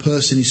that that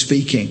person is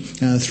speaking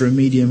through a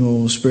medium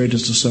or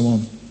spiritist or so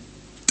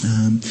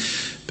on.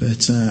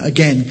 But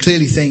again,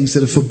 clearly things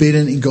that are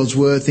forbidden in God's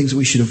word, things that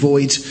we should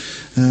avoid.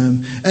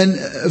 And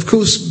of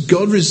course,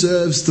 God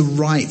reserves the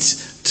right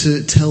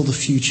to tell the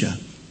future.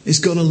 It's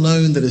God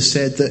alone that has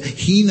said that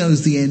he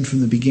knows the end from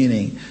the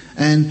beginning.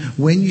 And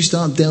when you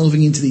start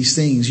delving into these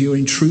things, you're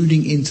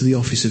intruding into the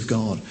office of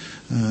God.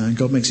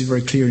 God makes it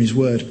very clear in his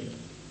word.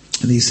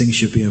 And these things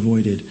should be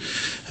avoided.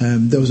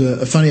 There was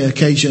a funny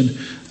occasion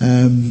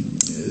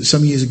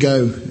some years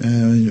ago.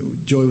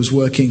 Joy was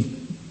working,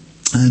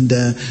 and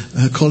a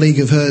colleague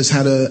of hers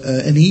had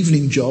an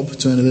evening job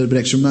to earn a little bit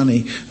extra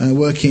money,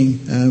 working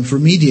for a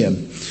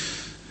medium.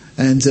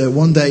 And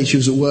one day she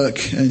was at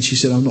work and she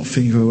said, I'm not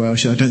feeling very well.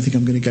 She said, I don't think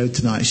I'm going to go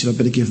tonight. She said, I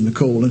better give them a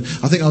call. And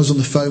I think I was on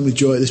the phone with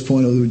Joy at this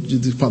point, or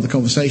this part of the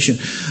conversation.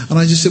 And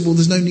I just said, well,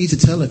 there's no need to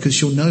tell her because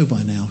she'll know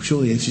by now,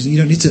 surely. She said, you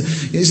don't need to.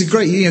 It's a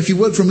great, if you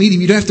work for a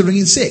medium, you don't have to ring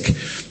in sick.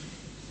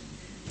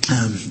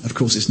 Of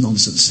course, it's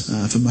nonsense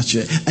for much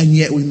of it. And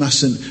yet we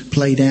mustn't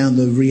play down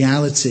the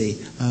reality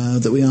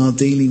that we are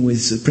dealing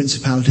with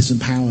principalities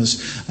and powers.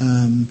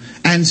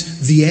 And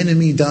the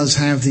enemy does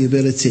have the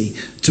ability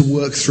to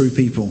work through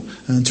people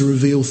and to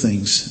reveal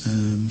things.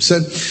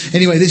 So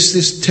anyway,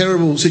 this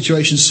terrible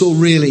situation saw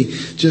really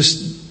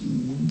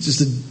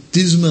just a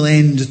dismal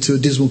end to a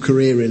dismal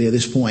career, really, at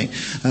this point.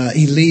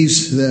 He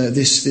leaves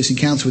this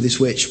encounter with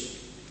this witch,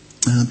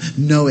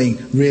 knowing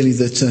really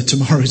that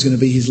tomorrow is going to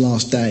be his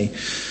last day.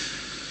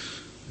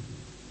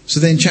 So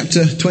then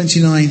chapter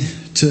 29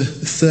 to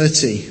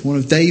 30, one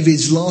of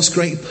David's last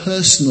great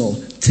personal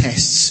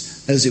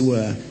tests, as it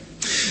were.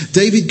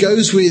 David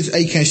goes with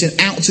Achish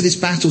out to this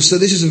battle. So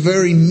this is a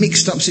very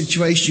mixed up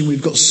situation.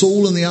 We've got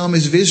Saul and the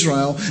armies of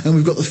Israel, and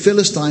we've got the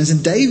Philistines,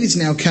 and David's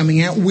now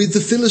coming out with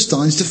the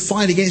Philistines to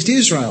fight against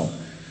Israel.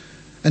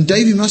 And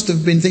David must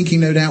have been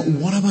thinking, no doubt,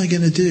 what am I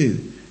going to do?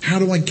 How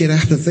do I get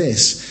out of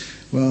this?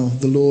 Well,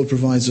 the Lord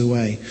provides a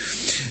way.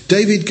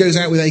 David goes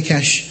out with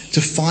Achish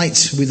to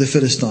fight with the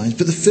Philistines,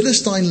 but the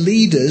Philistine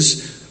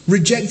leaders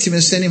reject him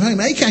and send him home.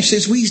 Achish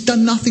says, well, he's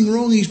done nothing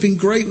wrong. He's been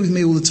great with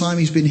me all the time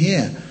he's been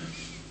here.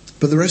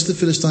 But the rest of the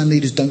Philistine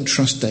leaders don't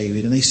trust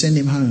David and they send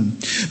him home.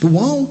 But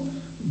while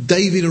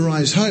David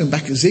arrives home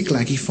back at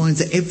Ziklag, he finds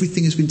that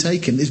everything has been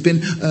taken. It's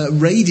been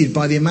raided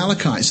by the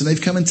Amalekites, and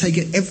they've come and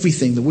taken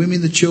everything. The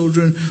women, the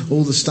children,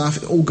 all the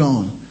stuff, all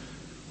gone.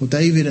 Well,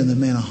 David and the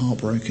men are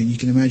heartbroken. You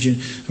can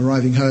imagine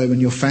arriving home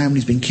and your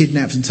family's been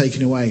kidnapped and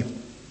taken away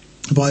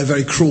by a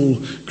very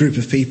cruel group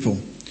of people.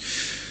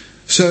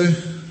 So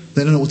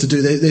they don't know what to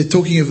do. They're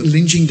talking of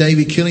lynching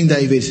David, killing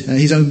David,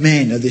 his own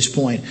men at this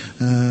point,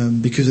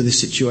 because of this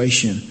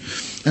situation.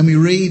 And we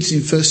read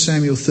in 1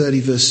 Samuel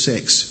 30 verse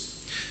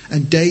 6,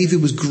 and David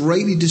was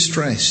greatly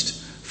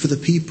distressed, for the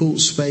people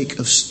spake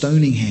of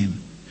stoning him,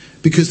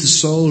 because the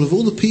soul of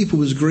all the people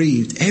was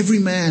grieved, every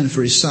man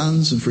for his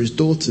sons and for his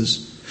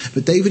daughters.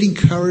 But David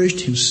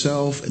encouraged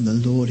himself in the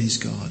Lord his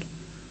God.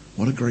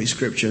 What a great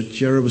scripture.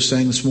 Jared was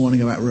saying this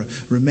morning about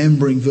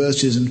remembering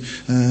verses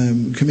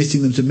and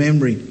committing them to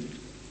memory.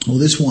 Well,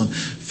 this one,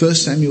 1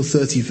 Samuel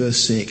 30 verse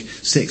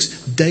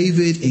 6.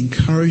 David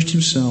encouraged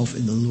himself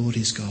in the Lord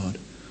his God.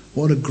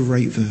 What a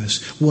great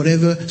verse.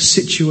 Whatever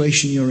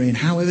situation you're in,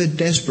 however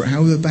desperate,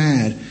 however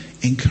bad,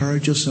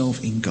 encourage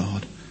yourself in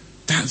God.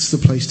 That's the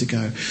place to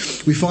go.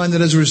 We find that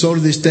as a result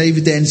of this,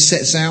 David then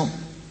sets out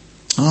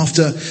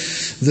after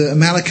the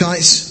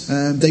Amalekites.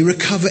 They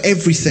recover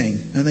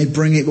everything and they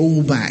bring it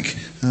all back.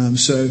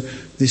 So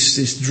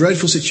this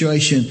dreadful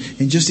situation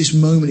in just this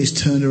moment is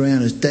turned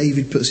around as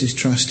David puts his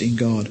trust in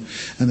God.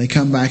 And they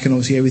come back and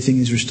obviously everything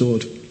is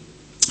restored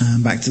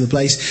back to the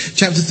place.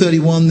 Chapter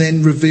 31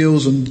 then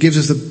reveals and gives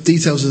us the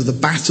details of the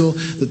battle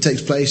that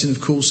takes place. And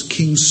of course,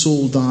 King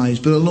Saul dies.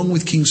 But along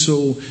with King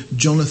Saul,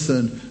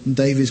 Jonathan,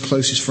 David's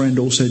closest friend,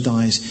 also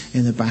dies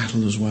in the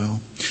battle as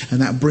well.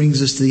 And that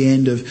brings us to the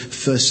end of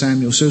 1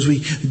 Samuel. So as we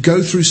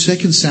go through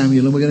 2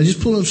 Samuel, and we're going to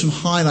just pull on some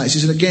highlights.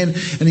 It's again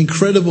an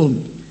incredible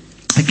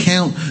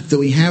account that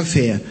we have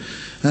here.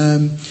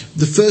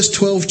 The first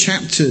 12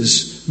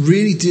 chapters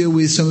really deal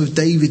with some of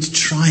David's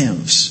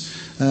triumphs.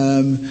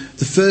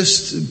 The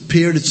first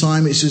period of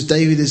time, it says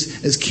David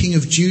as king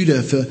of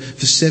Judah for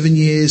 7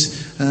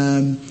 years,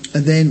 and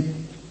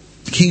then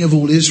king of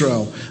all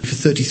Israel for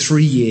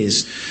 33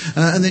 years.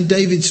 And then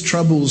David's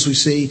troubles, we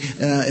see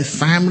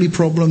family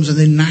problems and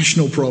then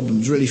national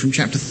problems, really from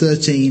chapter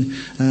 13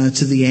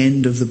 to the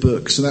end of the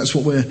book. So that's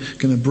what we're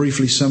going to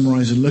briefly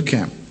summarize and look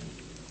at.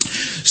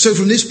 So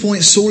from this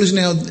point, Saul is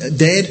now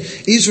dead.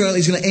 Israel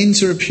is going to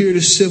enter a period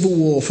of civil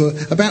war for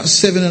about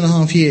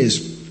 7.5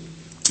 years.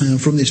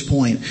 From this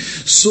point,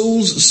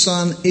 Saul's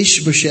son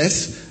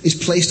Ishbosheth is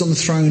placed on the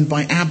throne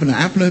by Abner.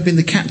 Abner had been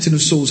the captain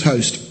of Saul's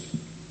host.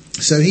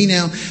 So he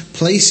now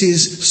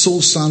places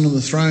Saul's son on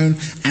the throne,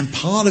 and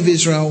part of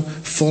Israel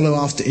follow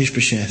after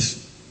Ishbosheth.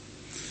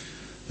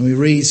 And we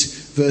read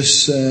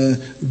verse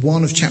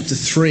 1 of chapter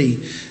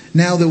 3.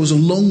 Now there was a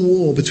long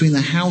war between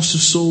the house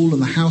of Saul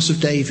and the house of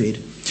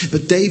David.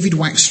 But David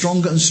waxed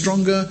stronger and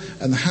stronger,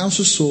 and the house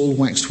of Saul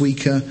waxed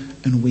weaker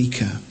and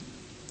weaker.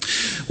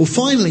 Well,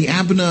 finally,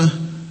 Abner,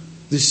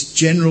 this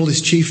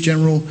chief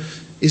general,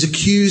 is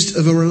accused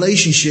of a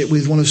relationship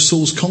with one of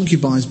Saul's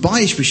concubines by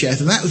Ishbosheth,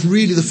 and that was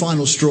really the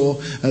final straw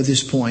at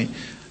this point.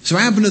 So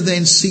Abner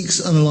then seeks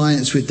an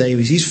alliance with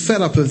David. He's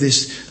fed up of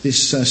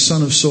this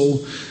son of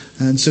Saul,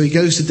 and so he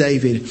goes to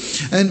David.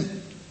 And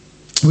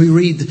we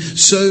read,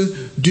 so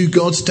do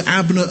gods to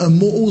Abner and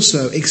more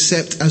also,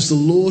 except as the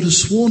Lord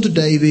has sworn to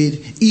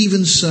David,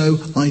 even so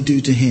I do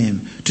to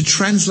him, to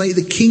translate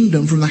the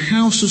kingdom from the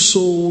house of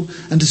Saul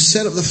and to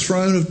set up the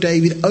throne of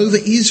David over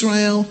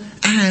Israel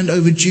and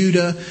over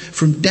Judah,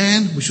 from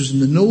Dan, which was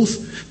in the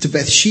north, to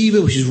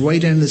Bathsheba, which is way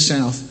down in the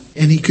south,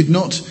 And he could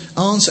not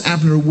answer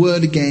Abner a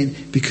word again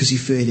because he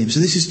feared him. So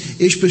this is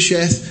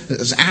Ishbosheth,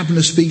 as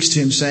Abner speaks to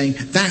him, saying,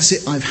 that's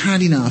it, I've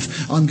had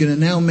enough. I'm going to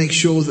now make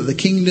sure that the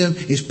kingdom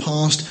is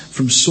passed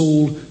from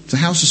Saul, to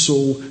house of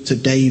Saul, to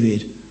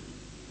David.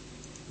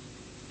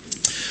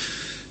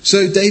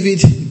 So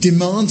David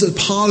demands a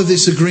part of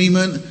this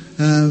agreement.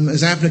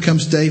 As Abner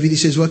comes to David, he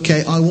says, well,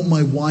 okay, I want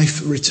my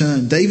wife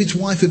returned. David's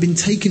wife had been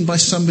taken by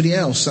somebody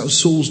else. That was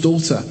Saul's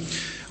daughter.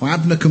 Well,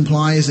 Abner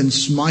complies, and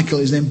Michal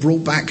is then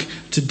brought back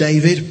to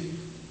David.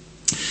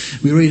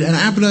 We read, and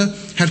Abner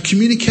had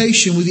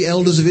communication with the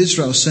elders of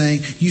Israel,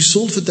 saying, you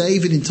sought for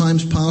David in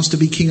times past to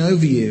be king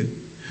over you.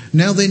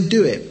 Now then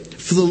do it.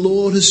 For the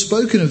Lord has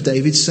spoken of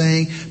David,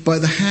 saying, by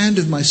the hand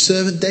of my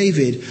servant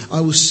David, I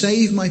will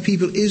save my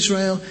people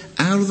Israel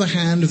out of the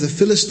hand of the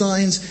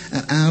Philistines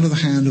and out of the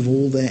hand of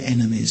all their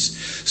enemies.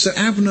 So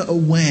Abner,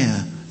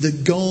 aware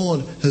that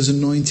God has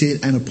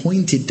anointed and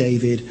appointed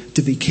David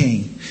to be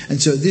king.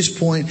 And so at this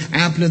point,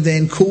 Abner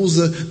then calls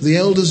the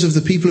elders of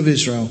the people of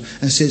Israel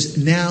and says,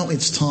 now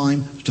it's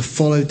time to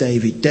follow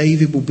David.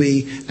 David will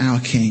be our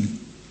king.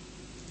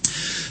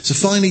 So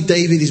finally,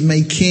 David is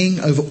made king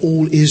over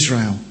all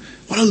Israel.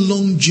 What a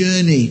long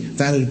journey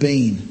that had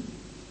been.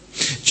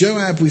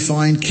 Joab, we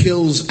find,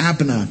 kills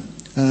Abner.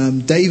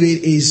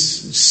 David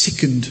is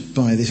sickened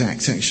by this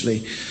act,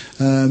 actually.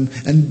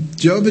 And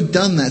Joab had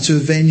done that to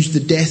avenge the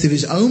death of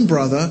his own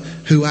brother,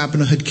 who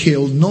Abner had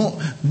killed, not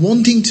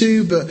wanting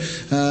to, but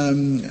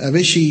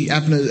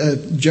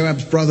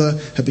Joab's brother,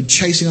 had been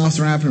chasing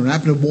after Abner, and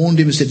Abner warned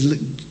him and said,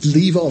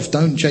 leave off,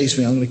 don't chase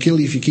me, I'm going to kill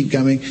you if you keep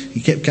coming.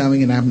 He kept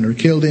coming, and Abner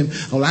killed him.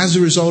 Well, as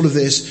a result of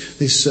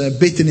this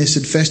bitterness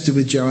had festered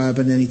with Joab,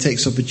 and then he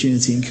takes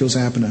opportunity and kills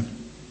Abner.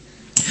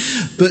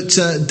 But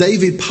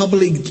David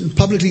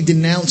publicly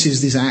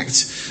denounces this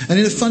act, and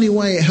in a funny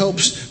way it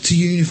helps to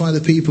unify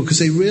the people, because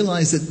they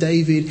realise that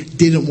David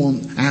didn't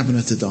want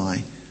Abner to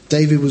die.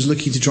 David was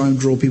looking to try and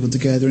draw people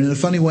together, and in a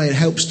funny way it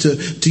helps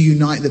to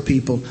unite the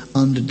people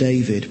under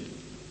David.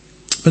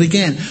 But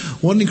again,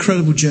 what an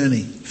incredible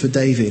journey for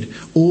David.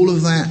 All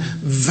of that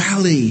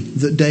valley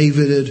that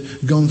David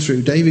had gone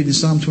through. David in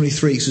Psalm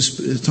 23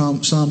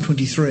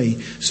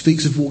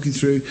 speaks of walking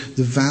through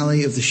the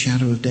valley of the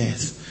shadow of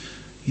death.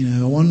 You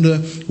know, I wonder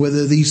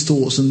whether these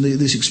thoughts and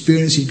this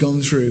experience he'd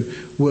gone through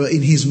were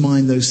in his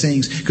mind those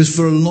things. Because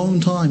for a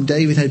long time,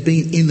 David had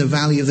been in the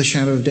valley of the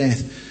shadow of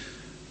death.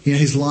 You know,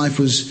 his life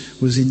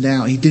was in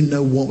doubt. He didn't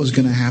know what was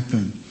going to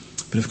happen.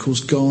 But of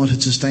course, God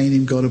had sustained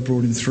him. God had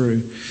brought him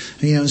through.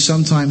 And, you know,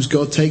 sometimes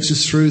God takes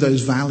us through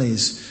those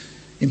valleys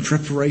in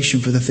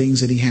preparation for the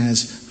things that he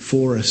has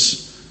for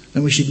us.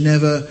 And we should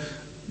never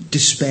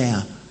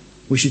despair.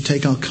 We should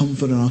take our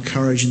comfort and our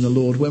courage in the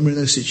Lord when we're in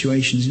those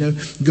situations. You know,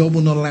 God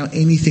will not allow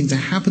anything to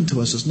happen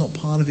to us that's not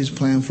part of his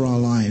plan for our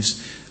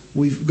lives.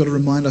 We've got to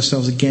remind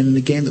ourselves again and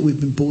again that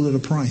we've been bought at a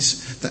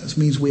price. That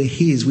means we're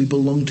his. We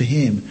belong to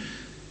him.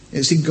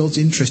 It's in God's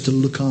interest to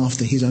look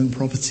after his own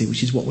property,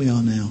 which is what we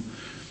are now.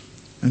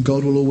 And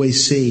God will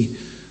always see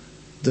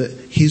that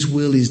his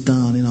will is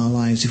done in our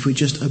lives if we're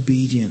just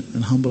obedient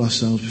and humble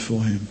ourselves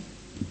before him.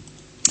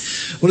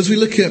 Well, as we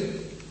look at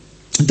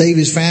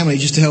David's family,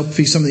 just to help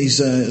piece some of these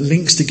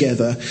links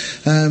together,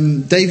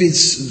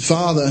 David's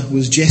father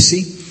was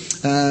Jesse,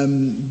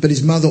 but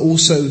his mother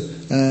also,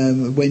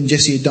 when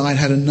Jesse had died,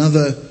 had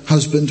another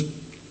husband,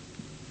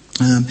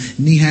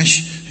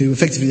 Nahash, who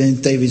effectively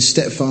then David's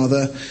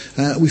stepfather.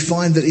 We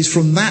find that it's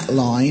from that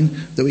line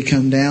that we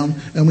come down,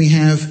 and we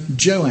have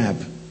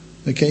Joab.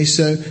 Okay,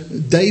 so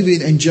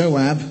David and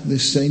Joab,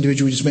 this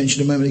individual we just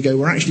mentioned a moment ago,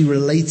 were actually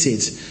related.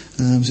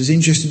 So it's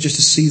interesting just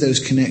to see those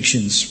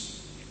connections.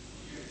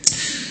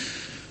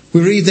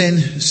 We read then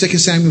 2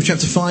 Samuel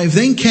chapter 5.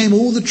 Then came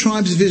all the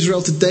tribes of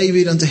Israel to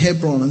David unto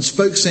Hebron, and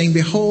spoke, saying,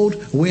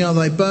 Behold, we are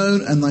thy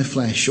bone and thy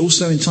flesh.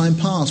 Also in time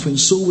past, when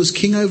Saul was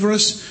king over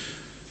us,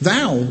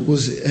 thou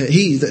was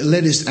he that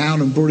leddest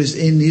out and broughtest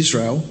in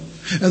Israel.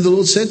 And the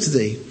Lord said to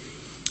thee,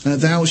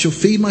 Thou shalt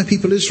feed my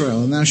people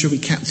Israel, and thou shalt be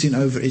captain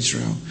over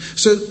Israel.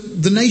 So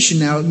the nation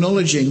now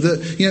acknowledging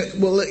that, you know,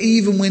 well,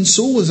 even when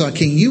Saul was our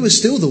king, you were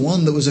still the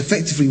one that was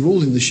effectively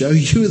ruling the show.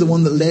 You were the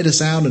one that led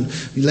us out and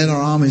led our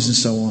armies and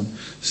so on.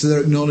 So they're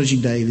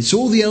acknowledging David. So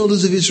all the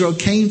elders of Israel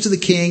came to the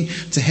king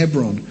to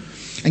Hebron.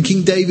 And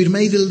King David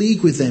made a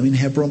league with them in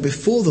Hebron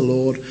before the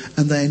Lord,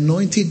 and they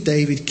anointed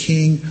David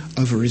king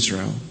over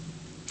Israel.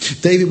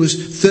 David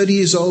was 30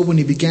 years old when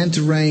he began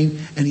to reign,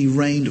 and he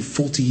reigned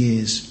 40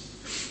 years.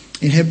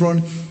 In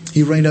Hebron,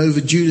 he reigned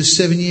over Judah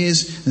 7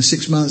 years and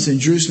 6 months. In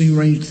Jerusalem, he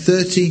reigned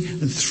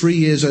 33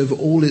 years over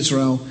all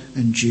Israel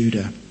and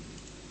Judah.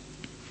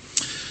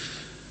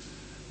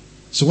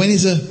 So when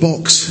is a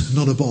box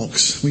not a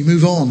box? We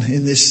move on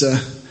in this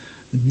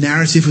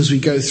narrative as we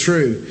go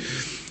through.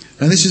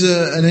 And this is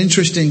an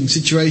interesting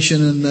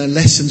situation and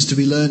lessons to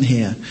be learned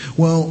here.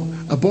 Well,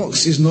 a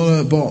box is not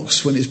a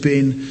box when it's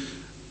been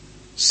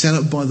set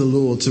up by the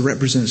Lord to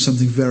represent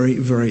something very,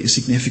 very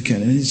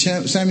significant. And in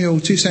 2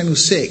 Samuel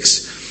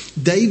 6,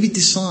 David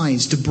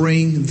decides to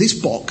bring this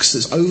box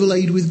that's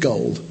overlaid with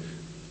gold,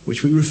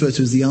 which we refer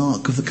to as the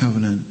Ark of the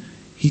Covenant.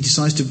 he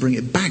decides to bring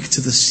it back to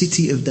the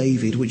city of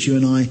David, which you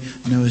and I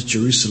know as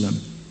Jerusalem.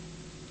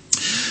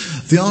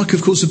 The ark,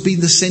 of course, had been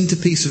the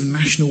centerpiece of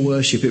national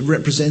worship. It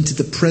represented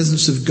the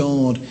presence of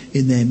God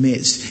in their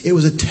midst. It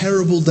was a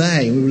terrible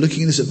day. We were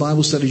looking at this at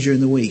Bible study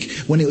during the week,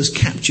 when it was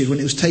captured, when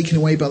it was taken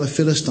away by the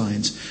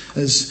Philistines.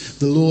 As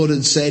the Lord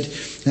had said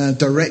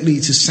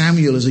directly to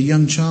Samuel as a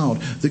young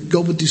child, that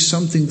God would do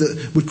something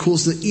that would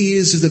cause the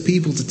ears of the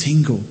people to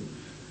tingle.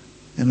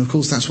 And of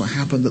course that's what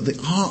happened, that the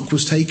ark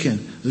was taken.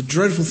 It was a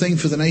dreadful thing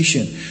for the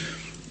nation.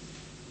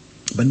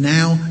 But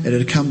now it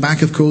had come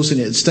back, of course, and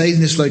it had stayed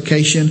in this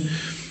location.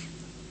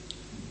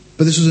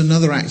 But this was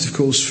another act, of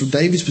course, from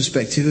David's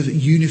perspective of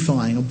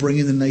unifying or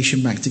bringing the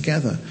nation back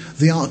together.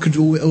 The ark had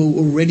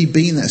already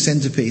been that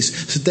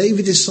centerpiece. So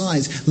David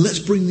decides, let's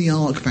bring the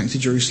ark back to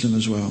Jerusalem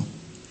as well.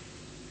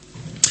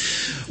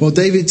 Well,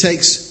 David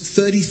takes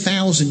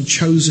 30,000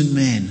 chosen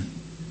men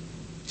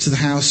to the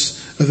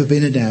house of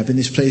Abinadab in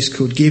this place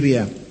called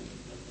Gibeah.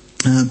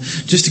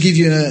 Just to give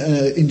you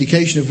an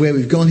indication of where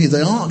we've gone here,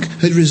 the ark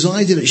had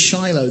resided at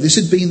Shiloh. This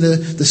had been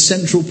the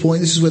central point.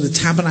 This is where the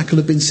tabernacle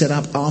had been set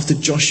up after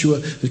Joshua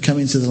had come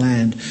into the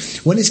land.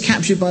 When it's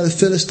captured by the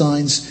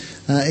Philistines,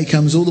 it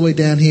comes all the way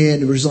down here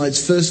and it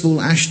resides first of all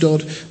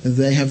Ashdod.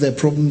 They have their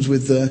problems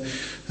with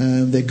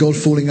their God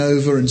falling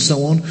over and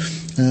so on.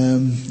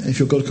 If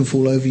your God can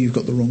fall over, you've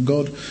got the wrong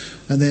God.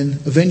 And then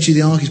eventually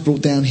the ark is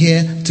brought down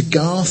here to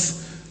Gath,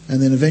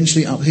 and then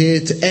eventually up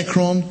here to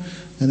Ekron.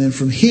 And then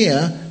from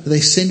here, they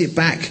send it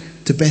back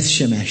to Beth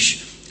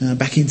Shemesh,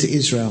 back into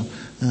Israel,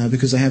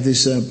 because they have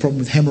this problem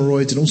with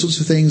hemorrhoids and all sorts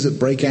of things that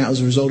break out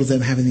as a result of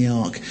them having the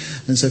ark.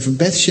 And so from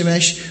Beth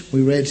Shemesh,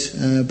 we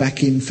read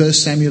back in 1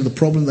 Samuel the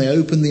problem. They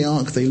opened the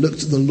ark, they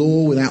looked at the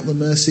law without the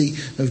mercy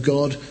of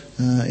God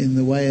in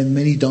the way, and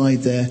many died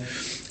there.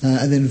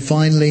 And then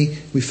finally,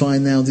 we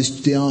find now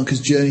the ark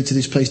has journeyed to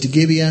this place, to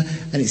Gibeah,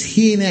 and it's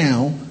here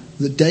now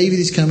that David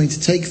is coming to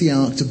take the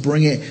ark, to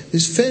bring it,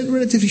 this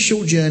relatively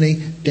short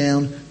journey,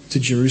 down to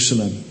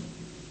Jerusalem.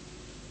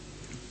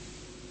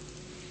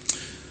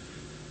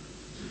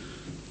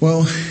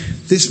 Well,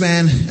 this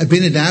man,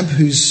 Abinadab,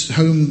 whose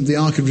home the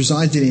ark had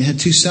resided in, had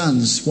two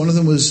sons. One of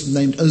them was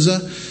named Uzzah,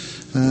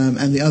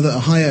 and the other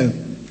Ahio.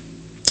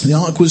 The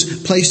ark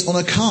was placed on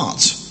a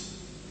cart.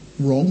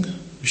 Wrong.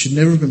 It should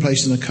never have been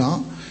placed on a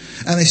cart.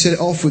 And they set it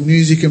off with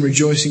music and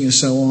rejoicing and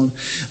so on.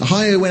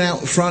 Ahio went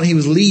out front, he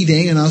was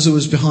leading, and Uzzah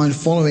was behind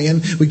following.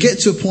 And we get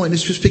to a point,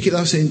 let's just pick it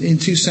up in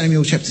 2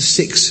 Samuel chapter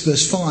 6,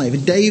 verse 5.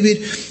 And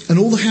David and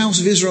all the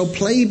house of Israel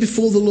played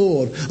before the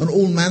Lord on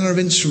all manner of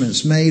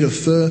instruments made of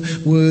fir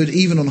wood,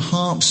 even on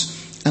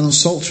harps and on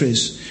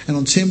psalteries, and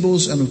on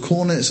timbrels and on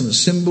cornets and on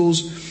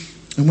cymbals.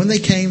 And when they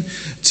came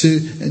to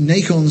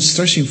Nachon's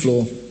threshing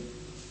floor,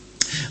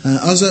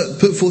 Uzzah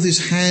put forth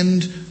his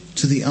hand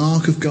to the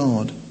ark of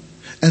God,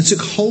 and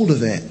took hold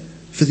of it,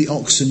 for the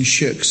oxen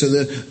shook. So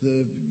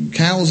the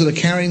cows that are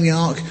carrying the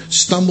ark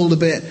stumbled a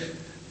bit,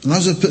 and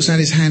Uzzah puts out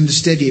his hand to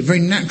steady it. Very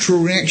natural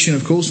reaction,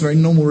 of course, very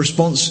normal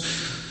response.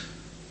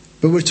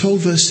 But we're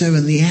told, verse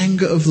 7, the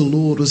anger of the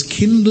Lord was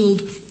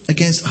kindled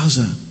against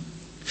Uzzah,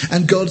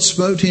 and God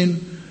smote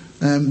him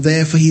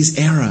there for his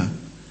error,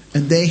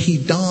 and there he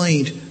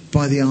died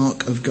by the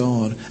ark of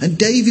God. And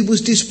David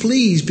was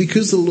displeased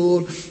because the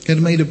Lord had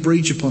made a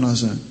breach upon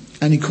Uzzah.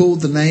 And he called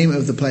the name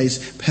of the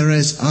place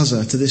Perez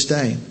Uzzah to this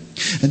day.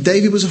 And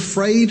David was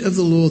afraid of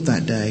the Lord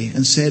that day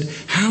and said,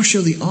 how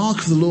shall the ark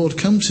of the Lord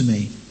come to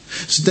me?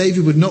 So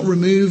David would not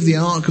remove the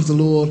ark of the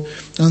Lord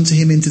unto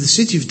him into the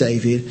city of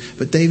David,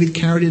 but David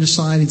carried it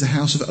aside into the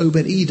house of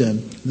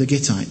Obed-Edom the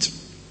Gittite.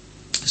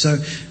 So,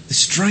 a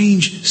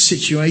strange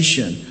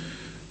situation.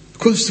 Of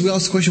course, we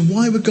ask the question,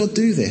 why would God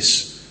do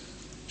this?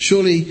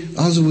 Surely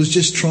Uzzah was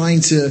just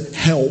trying to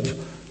help.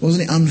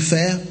 Wasn't it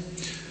unfair?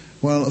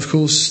 Well, of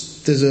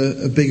course, there's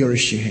a bigger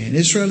issue here. And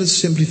Israel has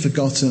simply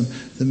forgotten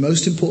the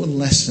most important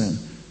lesson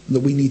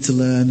that we need to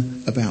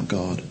learn about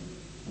God.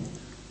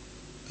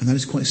 And that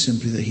is quite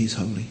simply that He's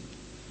holy.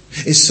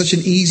 It's such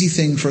an easy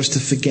thing for us to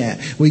forget.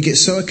 We get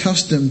so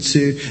accustomed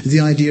to the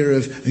idea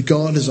of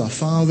God as our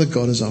Father,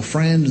 God as our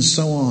friend, and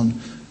so on,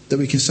 that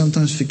we can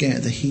sometimes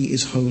forget that He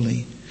is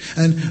holy.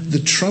 And the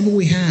trouble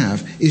we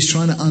have is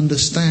trying to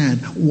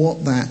understand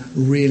what that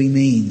really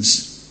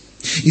means.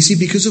 You see,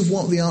 because of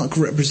what the ark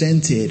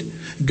represented,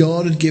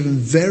 God had given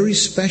very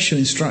special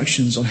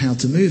instructions on how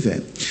to move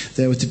it.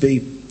 There were to be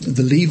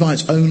the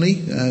Levites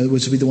only, were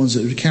to be the ones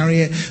that would carry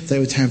it. They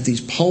were to have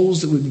these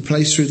poles that would be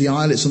placed through the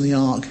eyelets on the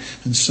ark,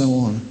 and so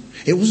on.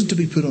 It wasn't to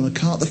be put on a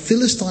cart. The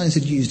Philistines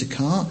had used a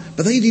cart,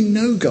 but they didn't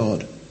know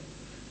God.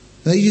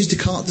 They used a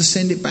cart to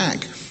send it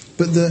back.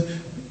 But the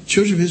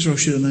children of Israel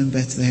should have known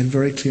better. They had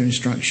very clear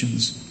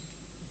instructions.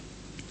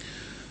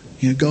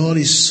 You know, God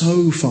is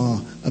so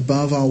far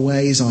above our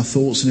ways, our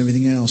thoughts and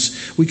everything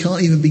else. We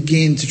can't even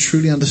begin to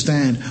truly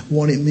understand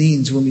what it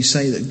means when we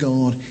say that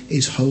God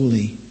is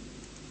holy.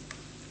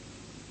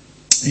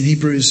 In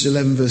Hebrews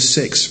 11 verse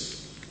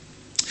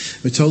 6,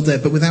 we're told there,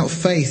 but without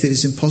faith it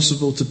is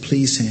impossible to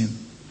please Him.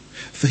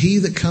 For he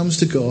that comes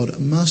to God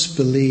must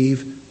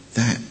believe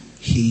that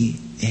He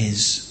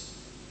is.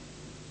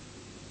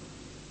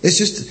 It's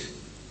just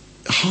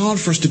hard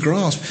for us to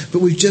grasp, but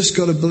we've just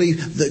got to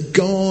believe that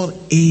God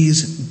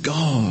is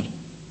God.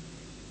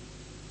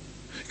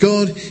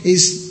 God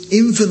is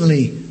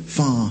infinitely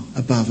far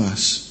above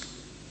us.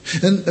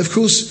 And of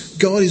course,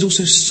 God is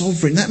also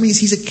sovereign. That means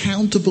he's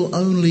accountable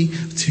only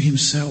to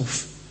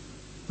himself.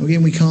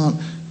 Again, we can't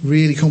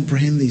really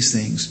comprehend these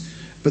things.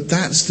 But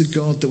that's the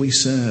God that we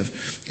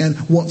serve. And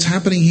what's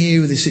happening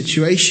here with the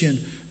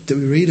situation that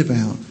we read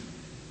about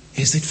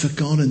is they'd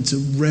forgotten to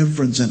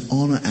reverence and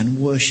honour and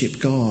worship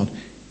God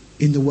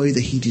in the way that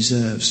he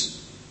deserves.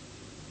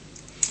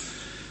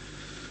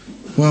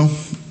 Well,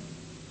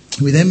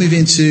 we then move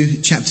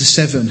into chapter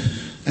 7.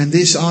 And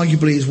this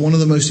arguably is one of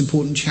the most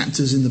important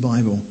chapters in the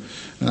Bible.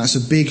 And that's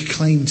a big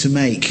claim to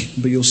make,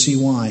 but you'll see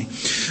why.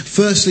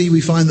 Firstly, we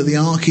find that the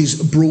ark is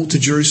brought to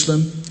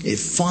Jerusalem. It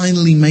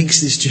finally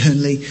makes this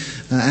journey.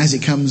 As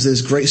it comes,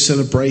 there's great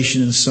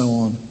celebration and so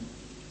on.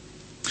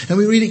 And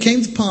we read, it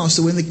came to pass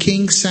that when the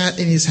king sat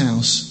in his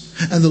house,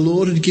 and the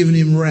Lord had given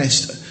him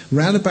rest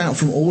round about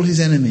from all his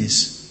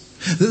enemies,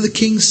 that the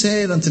king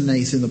said unto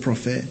Nathan the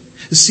prophet,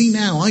 See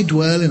now, I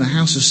dwell in a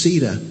house of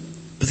cedar,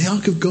 but the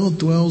ark of God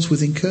dwells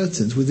within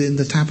curtains, within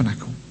the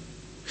tabernacle.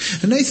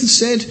 And Nathan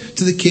said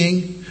to the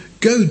king,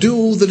 Go, do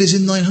all that is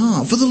in thine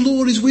heart, for the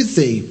Lord is with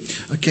thee.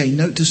 Okay,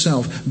 note to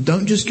self,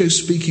 don't just go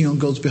speaking on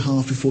God's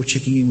behalf before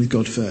checking in with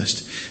God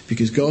first.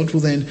 Because God will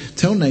then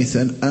tell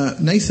Nathan,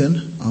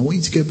 Nathan, I want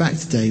you to go back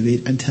to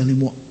David and tell him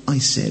what I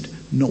said,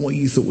 not what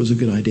you thought was a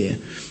good idea.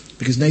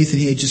 Because Nathan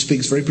here just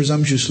speaks very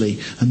presumptuously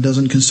and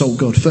doesn't consult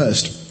God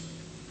first.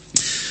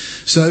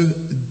 So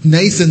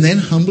Nathan then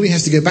humbly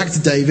has to go back to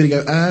David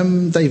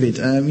and go, David,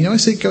 I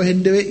said go ahead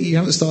and do it. You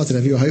haven't started,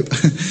 have you, I hope?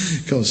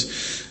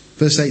 Because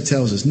verse 8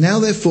 tells us, Now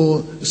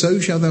therefore, so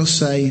shalt thou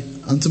say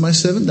unto my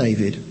servant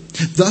David,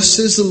 Thus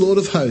says the Lord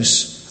of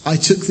hosts, I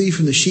took thee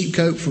from the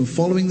sheepcote, from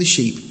following the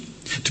sheep,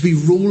 to be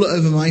ruler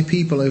over my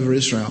people, over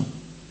Israel.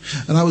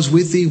 And I was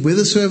with thee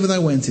whithersoever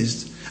thou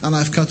wentest, and I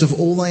have cut off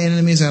all thy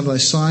enemies out of thy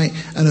sight,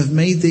 and have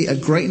made thee a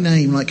great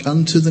name, like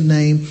unto the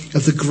name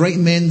of the great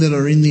men that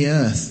are in the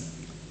earth.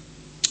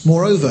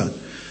 Moreover,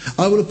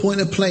 I will appoint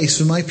a place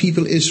for my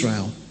people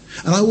Israel,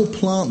 and I will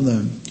plant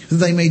them, that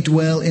they may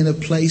dwell in a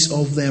place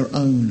of their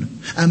own,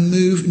 and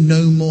move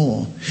no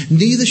more.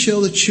 Neither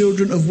shall the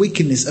children of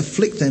wickedness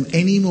afflict them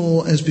any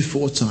more as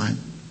before time.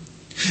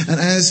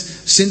 And as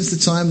since the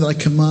time that I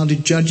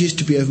commanded judges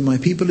to be over my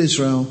people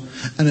Israel,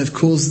 and have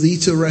caused thee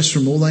to rest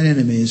from all thine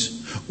enemies,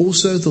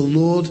 also the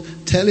Lord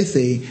telleth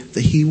thee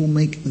that he will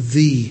make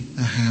thee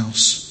a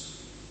house.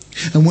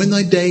 And when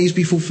thy days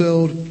be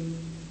fulfilled,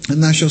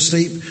 and thou shalt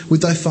sleep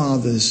with thy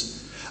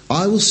fathers,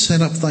 I will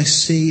set up thy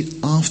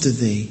seed after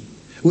thee,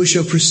 which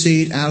shall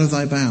proceed out of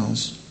thy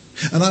bowels,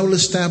 and I will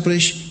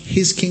establish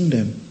his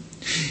kingdom.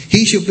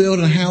 He shall build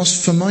a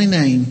house for my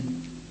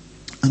name,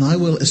 and I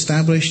will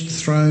establish the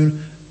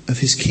throne of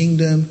his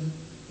kingdom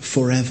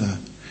forever.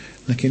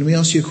 Now, can we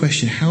ask you a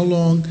question? How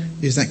long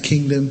is that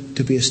kingdom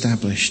to be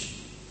established?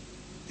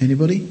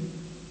 Anybody?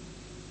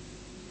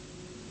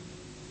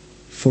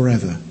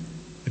 Forever.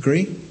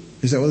 Agree?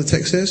 Is that what the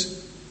text says?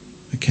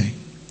 Okay.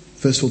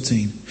 Verse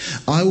 14.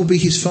 I will be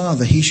his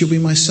father, he shall be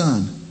my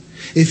son.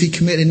 If he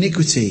commit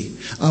iniquity,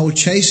 I will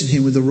chasten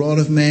him with the rod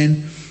of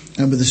men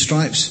and with the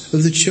stripes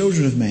of the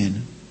children of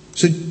men.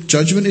 So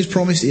judgment is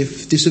promised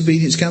if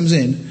disobedience comes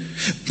in.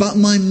 But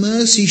my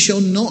mercy shall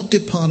not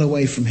depart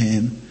away from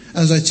him,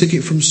 as I took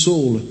it from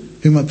Saul,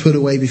 whom I put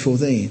away before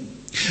thee.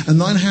 And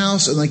thine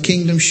house and thy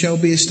kingdom shall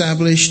be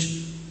established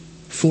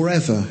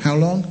forever. How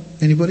long?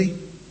 Anybody?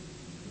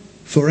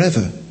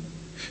 Forever.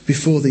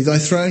 Before thee. Thy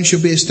throne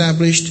shall be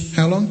established,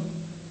 how long?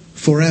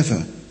 Forever.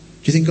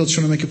 Do you think God's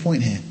trying to make a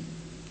point here?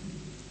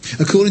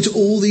 According to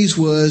all these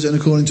words and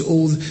according to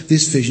all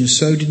this vision,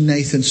 so did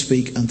Nathan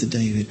speak unto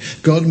David.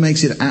 God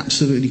makes it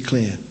absolutely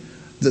clear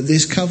that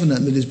this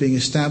covenant that is being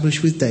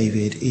established with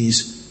David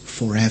is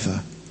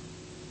forever.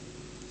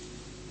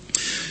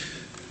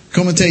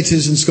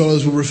 Commentators and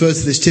scholars will refer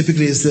to this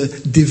typically as the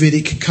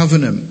Davidic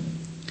covenant.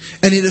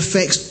 And it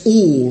affects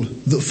all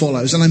that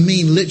follows. And I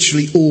mean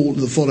literally all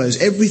that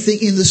follows. Everything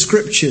in the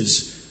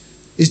scriptures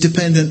is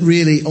dependent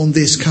really on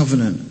this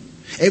covenant.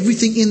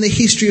 Everything in the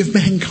history of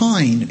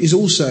mankind is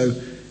also,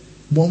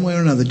 one way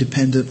or another,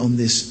 dependent on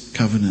this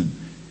covenant.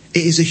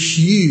 It is a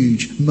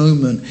huge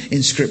moment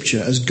in scripture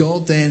as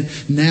God then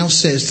now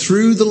says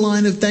through the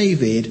line of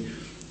David,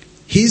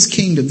 his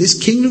kingdom,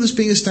 this kingdom that's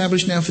being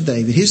established now for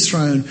David, his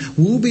throne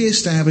will be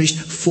established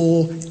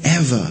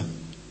forever.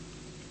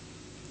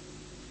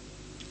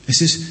 It's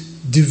this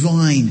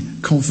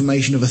divine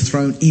confirmation of a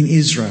throne in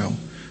Israel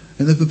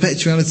and the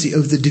perpetuality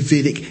of the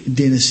Davidic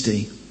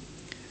dynasty.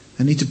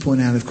 I need to point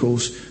out, of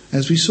course,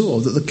 as we saw,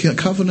 that the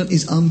covenant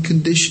is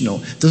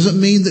unconditional. Doesn't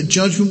mean that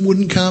judgment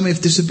wouldn't come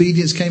if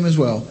disobedience came as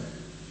well.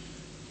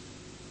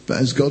 But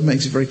as God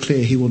makes it very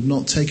clear, he will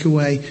not take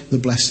away the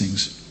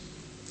blessings.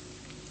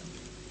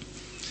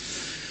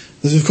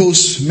 There's, of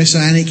course,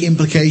 messianic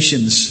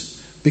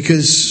implications,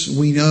 because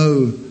we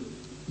know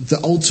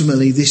that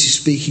ultimately this is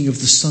speaking of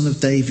the son of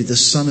David, the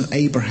son of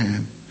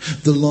Abraham.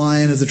 The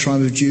Lion of the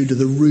tribe of Judah,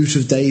 the Root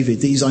of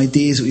David, these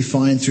ideas that we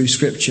find through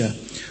Scripture.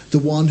 The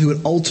one who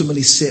would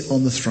ultimately sit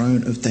on the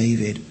throne of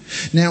David.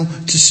 Now,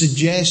 to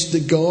suggest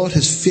that God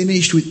has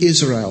finished with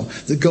Israel,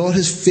 that God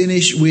has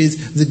finished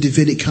with the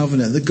Davidic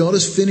covenant, that God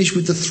has finished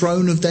with the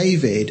throne of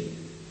David,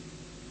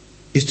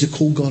 is to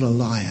call God a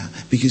liar.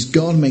 Because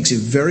God makes it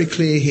very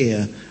clear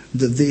here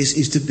that this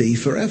is to be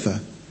forever.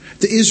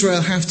 That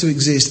Israel have to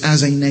exist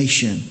as a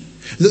nation.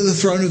 That the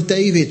throne of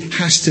David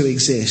has to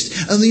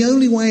exist. And the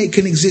only way it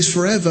can exist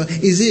forever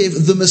is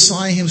if the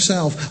Messiah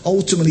himself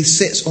ultimately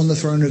sits on the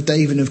throne of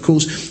David. And of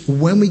course,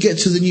 when we get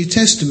to the New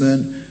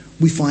Testament,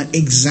 we find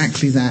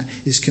exactly that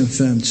is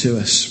confirmed to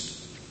us.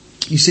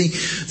 You see,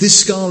 this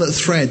scarlet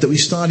thread that we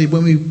started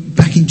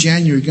back in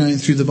January going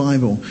through the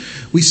Bible,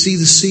 we see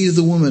the seed of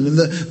the woman, and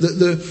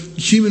the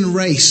human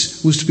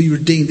race was to be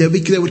redeemed.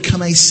 There would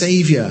come a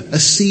saviour, a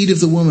seed of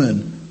the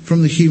woman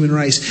from the human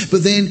race.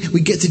 But then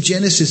we get to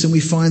Genesis and we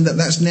find that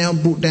that's now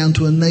brought down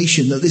to a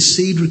nation, that this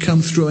seed would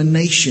come through a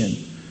nation.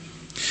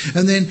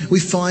 And then we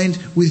find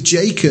with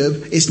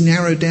Jacob, it's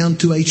narrowed down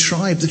to a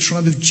tribe. The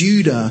tribe of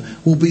Judah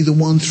will be the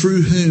one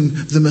through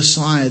whom the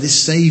Messiah, this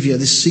Saviour,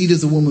 this seed of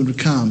the woman would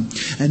come.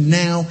 And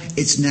now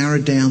it's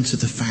narrowed down to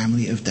the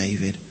family of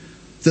David,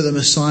 that the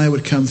Messiah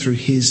would come through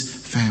his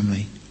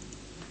family.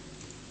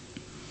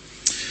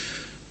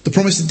 The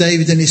promise to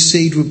David and his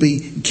seed would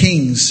be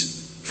kings.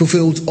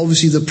 Fulfilled,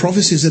 obviously, the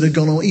prophecies that had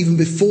gone on even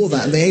before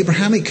that. The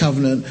Abrahamic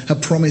covenant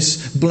had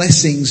promised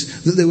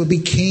blessings, that there would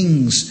be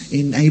kings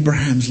in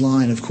Abraham's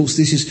line. Of course,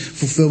 this is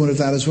fulfillment of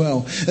that as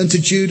well. And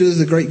to Judah,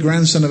 the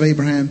great-grandson of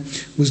Abraham,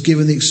 was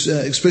given the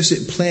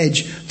explicit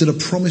pledge that a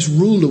promised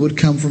ruler would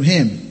come from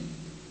him.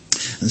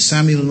 And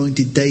Samuel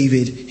anointed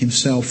David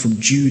himself from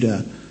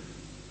Judah,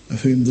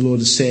 of whom the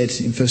Lord has said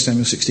in 1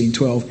 Samuel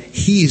 16:12,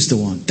 he is the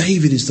one,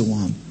 David is the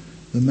one,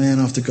 the man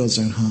after God's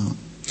own heart.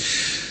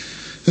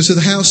 And so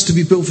the house to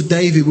be built for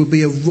David would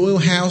be a royal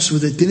house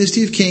with a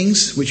dynasty of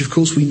kings, which of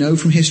course we know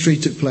from history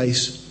took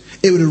place.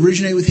 It would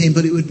originate with him,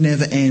 but it would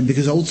never end,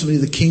 because ultimately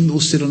the king that will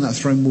sit on that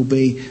throne will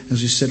be,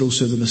 as we said,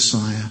 also the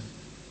Messiah,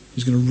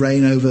 who's going to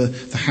reign over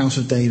the house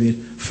of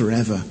David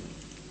forever.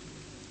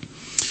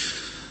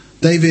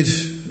 David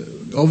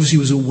obviously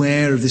was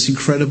aware of this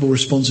incredible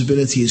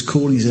responsibility, his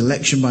calling, his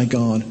election by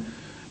God,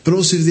 but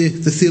also the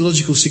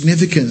theological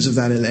significance of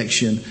that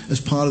election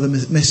as part of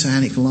the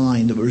messianic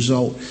line that will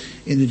result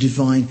in the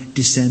divine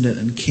descendant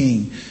and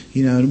king.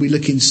 You know, and we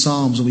look in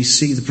Psalms and we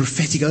see the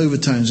prophetic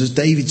overtones as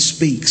David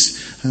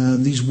speaks,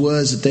 these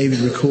words that David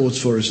records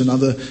for us, and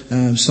other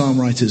psalm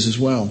writers as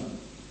well.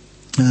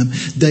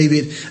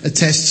 David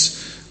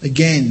attests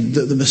again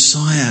that the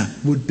Messiah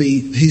would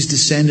be his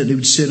descendant who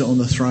would sit on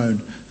the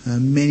throne.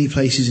 Many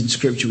places in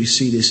Scripture we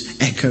see this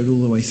echoed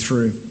all the way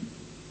through.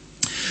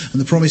 And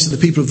the promise that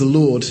the people of the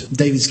Lord,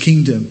 David's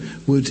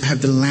kingdom, would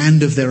have the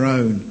land of their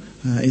own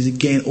is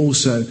again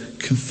also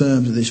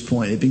confirmed at this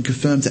point. It had been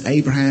confirmed to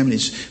Abraham and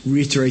it's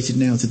reiterated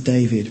now to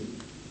David.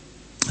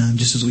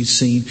 Just as we've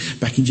seen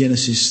back in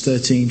Genesis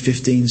 13,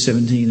 15,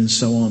 17 and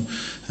so on.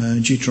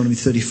 Deuteronomy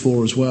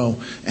 34 as well,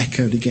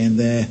 echoed again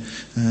there.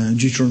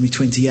 Deuteronomy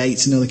 28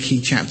 is another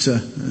key chapter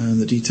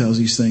that details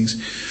these things.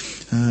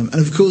 And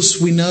of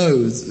course we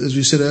know, as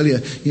we said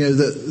earlier, you know,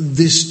 that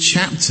this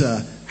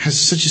chapter has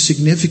such a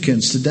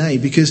significance today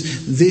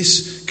because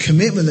this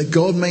commitment that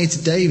God made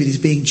to David is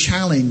being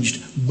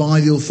challenged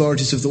by the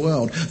authorities of the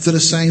world that are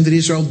saying that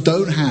Israel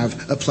don't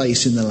have a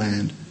place in the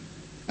land.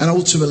 And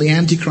ultimately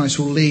Antichrist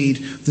will lead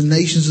the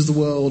nations of the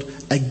world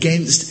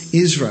against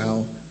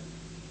Israel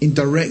in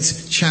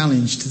direct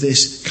challenge to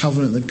this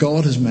covenant that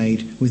God has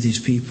made with his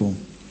people.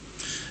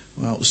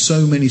 Well,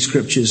 so many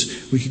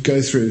scriptures we could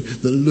go through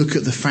that look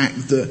at the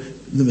fact that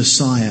the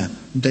Messiah,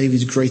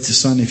 David's greater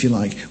son, if you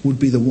like, would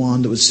be the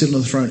one that would sit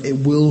on the throne. It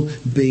will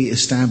be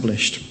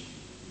established.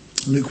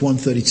 Luke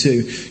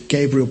 1:32,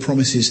 Gabriel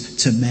promises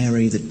to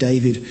Mary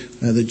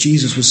that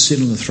Jesus will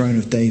sit on the throne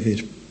of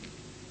David.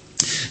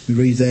 We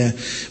read there,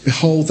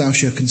 "Behold, thou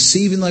shalt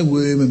conceive in thy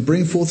womb and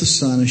bring forth a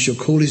son, and shall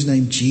call his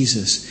name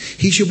Jesus.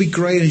 He shall be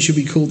great and shall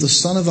be called the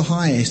Son of the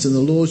Highest, and the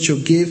Lord shall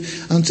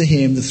give unto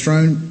him the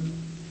throne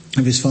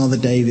of his father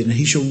David, and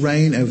he shall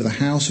reign over the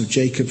house of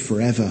Jacob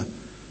forever."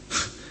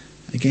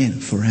 Again,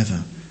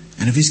 forever.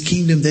 "And of his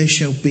kingdom there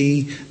shall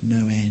be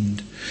no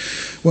end."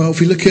 Well, if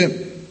we look at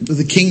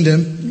the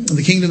kingdom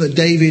that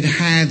David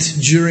had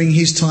during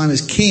his time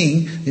as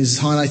king is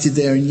highlighted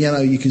there in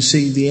yellow. You can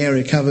see the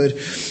area covered.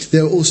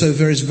 There were also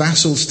various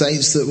vassal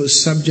states that were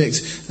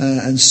subject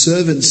and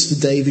servants to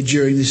David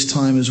during this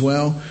time as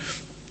well.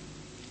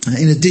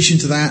 In addition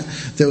to that,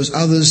 there was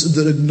others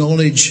that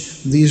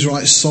acknowledged the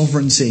Israelite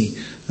sovereignty,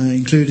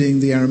 including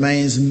the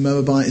Arameans and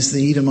Moabites,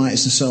 the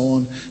Edomites and so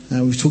on.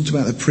 We've talked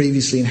about that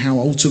previously and how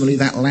ultimately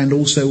that land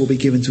also will be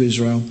given to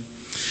Israel.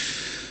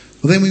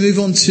 Well, then we move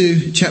on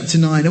to chapter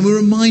 9 and we're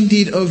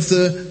reminded of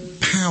the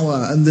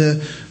power and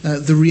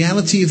the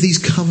reality of these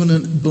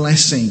covenant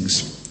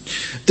blessings.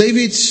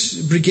 David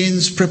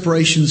begins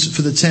preparations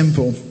for the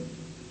temple.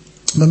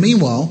 But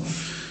meanwhile,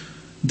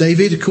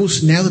 David, of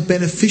course, now the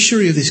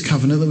beneficiary of this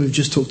covenant that we've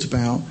just talked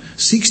about,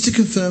 seeks to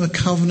confirm a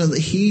covenant that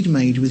he'd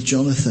made with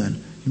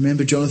Jonathan.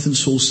 Remember, Jonathan,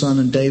 Saul's son,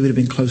 and David have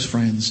been close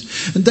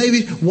friends. And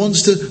David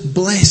wants to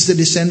bless the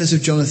descendants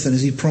of Jonathan,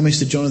 as he promised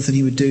to Jonathan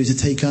he would do, to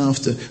take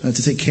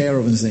care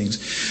of and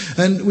things.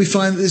 And we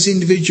find that this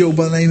individual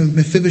by the name of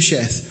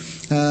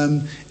Mephibosheth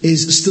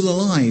is still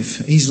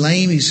alive. He's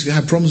lame, he's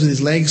had problems with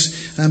his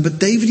legs, but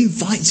David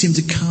invites him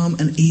to come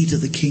and eat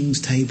at the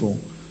king's table.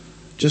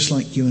 Just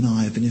like you and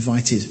I have been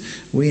invited.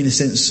 We, in a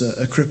sense,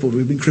 are crippled.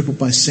 We've been crippled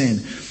by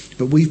sin.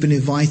 But we've been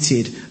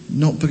invited,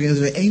 not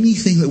because of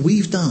anything that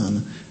we've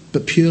done,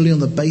 but purely on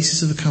the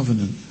basis of a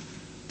covenant,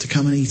 to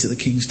come and eat at the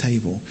king's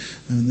table.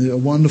 And a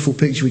wonderful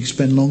picture. We could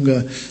spend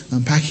longer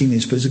unpacking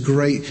this, but it's a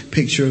great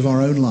picture of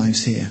our own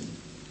lives here.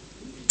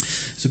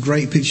 It's a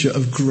great picture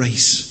of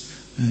grace.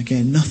 And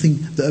again, nothing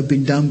that had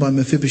been done by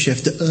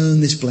Mephibosheth to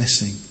earn this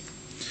blessing.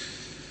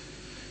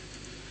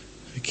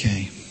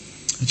 Okay.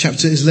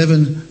 Chapters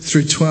 11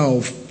 through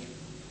 12,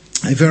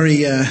 a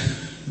very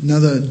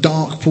another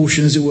dark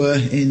portion, as it were,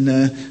 in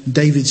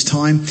David's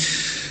time.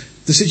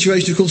 The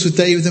situation, of course, with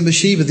David and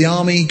Bathsheba. The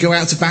army go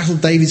out to battle.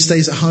 David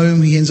stays at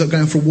home. He ends up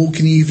going for a walk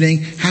in the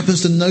evening.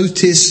 Happens to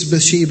notice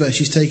Bathsheba.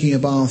 She's taking a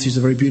bath. She's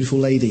a very beautiful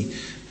lady.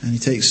 And he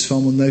takes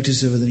far more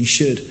notice of her than he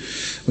should.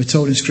 We're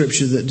told in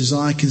Scripture that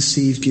desire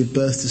conceived give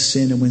birth to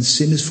sin, and when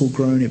sin is full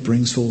grown, it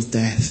brings forth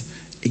death.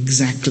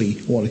 Exactly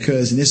what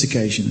occurs in this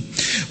occasion.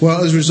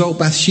 Well, as a result,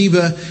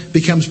 Bathsheba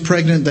becomes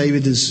pregnant.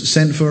 David is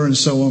sent for her and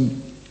so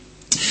on.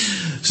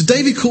 So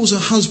David calls her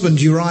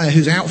husband Uriah,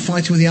 who's out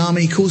fighting with the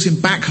army. He calls him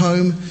back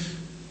home.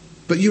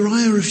 But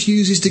Uriah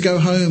refuses to go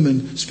home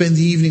and spend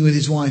the evening with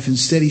his wife.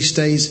 Instead, he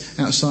stays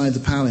outside the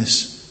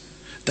palace.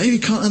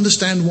 David can't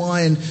understand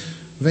why, and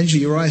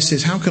eventually Uriah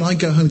says, how can I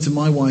go home to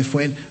my wife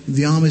when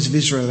the armies of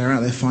Israel are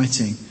out there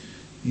fighting?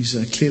 He's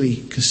clearly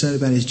concerned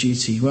about his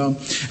duty. Well,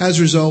 as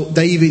a result,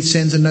 David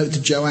sends a note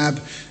to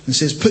Joab and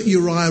says, put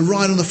Uriah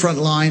right on the front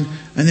line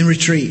and then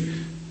retreat.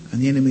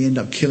 And the enemy end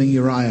up killing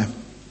Uriah.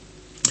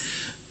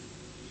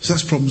 So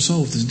that's problem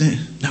solved, isn't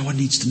it? No one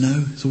needs to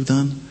know. It's all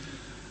done.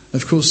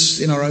 Of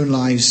course, in our own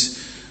lives,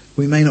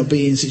 we may not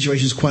be in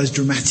situations quite as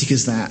dramatic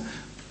as that.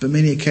 But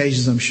many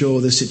occasions, I'm sure,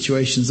 there's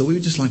situations that we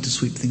would just like to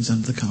sweep things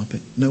under the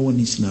carpet. No one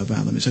needs to know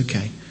about them. It's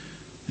okay.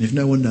 And if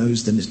no one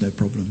knows, then it's no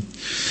problem.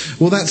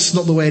 Well, that's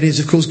not the way it is.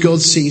 Of course, God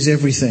sees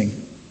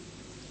everything.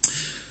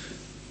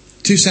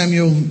 2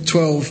 Samuel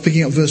 12,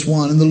 picking up verse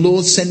 1. And the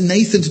Lord sent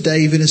Nathan to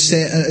David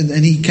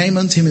and he came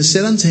unto him and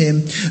said unto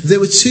him, there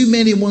were 2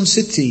 men in one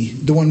city,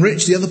 the one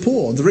rich, the other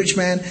poor. The rich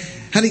man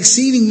had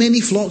exceeding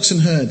many flocks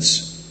and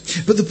herds.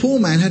 But the poor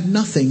man had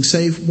nothing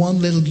save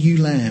one little ewe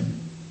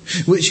lamb,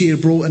 which he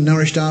had brought and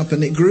nourished up,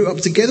 and it grew up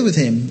together with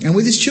him and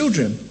with his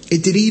children.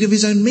 It did eat of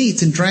his own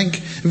meat and drank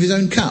of his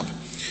own cup,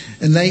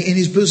 and lay in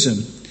his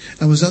bosom,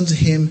 and was unto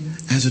him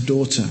as a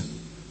daughter.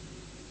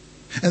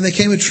 And there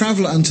came a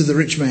traveller unto the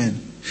rich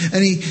man,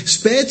 and he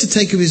spared to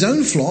take of his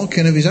own flock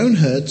and of his own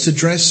herd to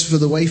dress for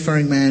the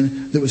wayfaring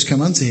man that was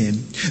come unto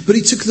him. But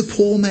he took the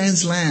poor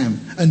man's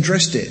lamb and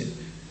dressed it.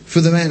 For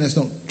the man, that's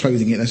not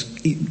clothing it, that's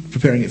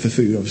preparing it for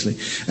food, obviously.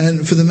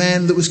 And for the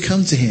man that was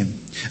come to him.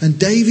 And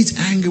David's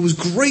anger was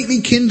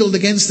greatly kindled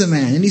against the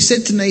man. And he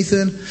said to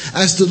Nathan,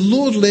 as the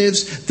Lord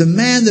lives, the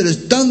man that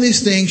has done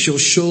this thing shall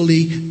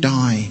surely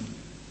die.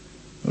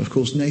 Well, of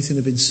course, Nathan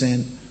had been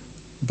sent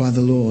by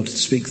the Lord to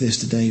speak this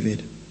to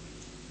David.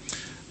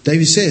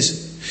 David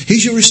says, he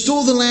shall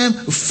restore the lamb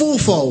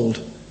fourfold,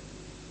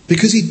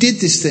 because he did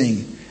this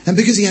thing, and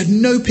because he had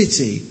no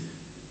pity.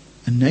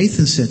 And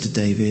Nathan said to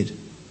David,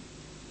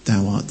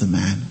 thou art the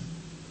man.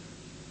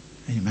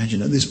 And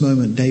imagine at this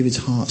moment, David's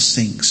heart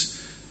sinks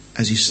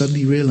as he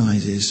suddenly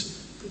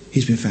realizes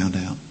he's been found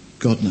out.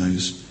 God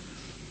knows.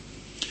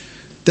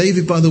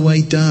 David, by the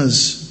way,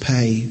 does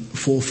pay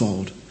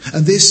fourfold.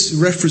 And this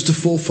reference to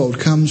fourfold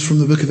comes from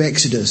the book of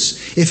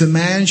Exodus. If a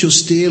man shall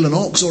steal an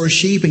ox or a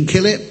sheep and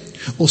kill it,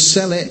 or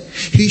sell it,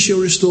 he shall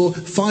restore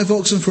 5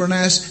 oxen for an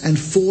ass and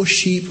 4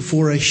 sheep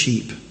for a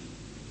sheep.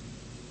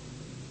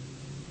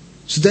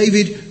 So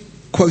David,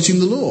 quoting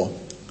the law,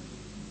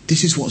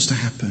 this is what's to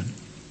happen.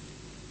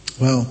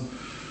 Well,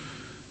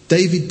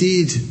 David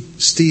did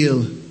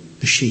steal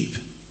a sheep.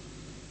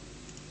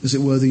 As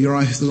it were, the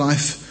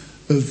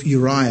life of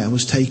Uriah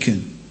was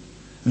taken.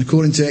 And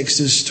according to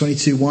Exodus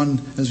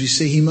 22:1, as we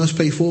see, he must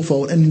pay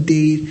fourfold. And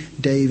indeed,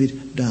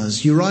 David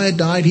does. Uriah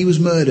died, he was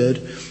murdered.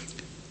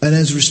 And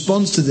as a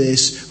response to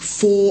this,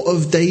 4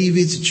 of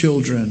David's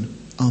children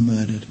are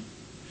murdered.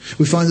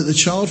 We find that the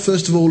child,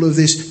 first of all, of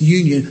this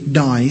union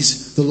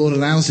dies. The Lord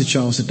allows the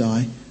child to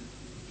die.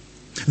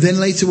 Then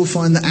later we'll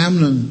find that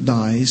Amnon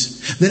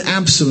dies. Then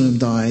Absalom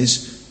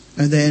dies.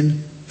 And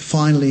then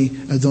finally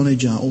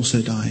Adonijah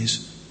also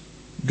dies.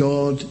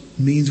 God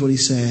means what he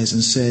says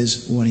and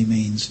says what he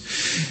means.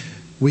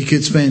 We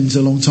could spend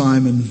a long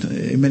time, and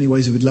in many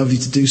ways it would be lovely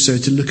to do so,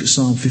 to look at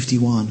Psalm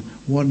 51.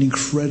 What an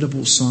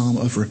incredible psalm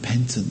of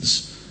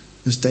repentance,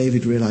 as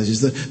David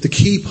realizes. The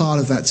key part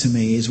of that to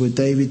me is where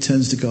David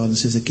turns to God and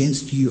says,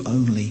 against you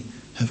only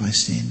have I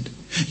sinned.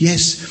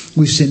 Yes,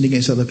 we've sinned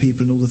against other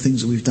people and all the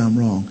things that we've done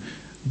wrong.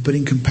 But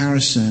in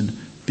comparison,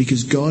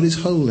 because God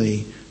is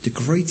holy, the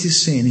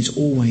greatest sin is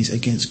always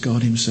against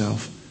God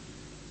himself.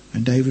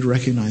 And David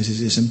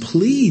recognizes this and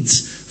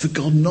pleads for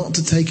God not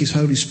to take his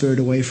Holy Spirit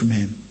away from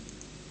him.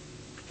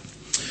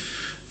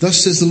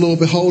 Thus says the Lord,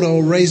 behold, I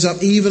will raise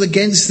up evil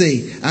against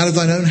thee out of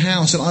thine own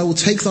house, and I will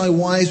take thy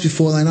wives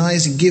before thine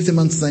eyes and give them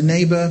unto thy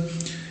neighbour,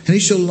 and he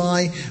shall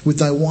lie with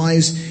thy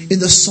wives in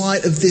the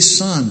sight of this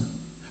sun.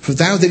 For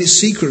thou did it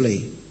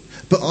secretly,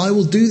 but I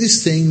will do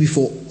this thing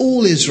before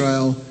all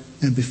Israel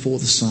and before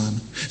the sun.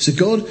 So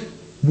God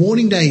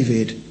warning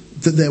David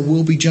that there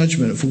will be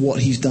judgment for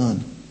what he's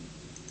done.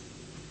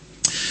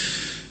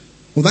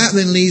 Well, that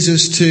then leads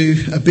us to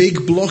a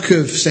big block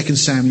of 2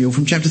 Samuel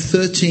from chapter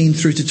 13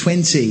 through to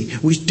 20,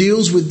 which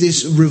deals with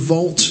this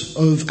revolt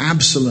of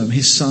Absalom,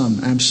 his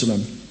son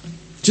Absalom.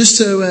 Just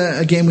so,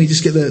 again, we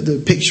just get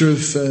the picture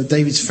of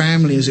David's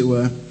family, as it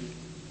were.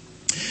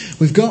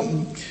 We've got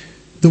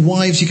the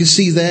wives you can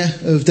see there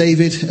of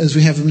David, as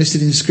we have them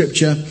listed in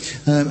Scripture,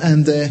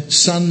 and their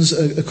sons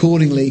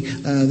accordingly.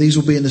 These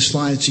will be in the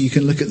slide, so you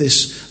can look at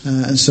this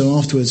and so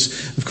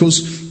afterwards. Of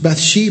course,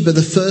 Bathsheba,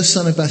 the first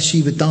son of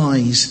Bathsheba,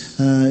 dies.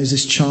 Is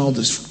this child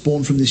that's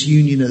born from this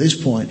union at this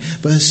point.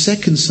 But her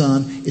second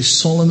son is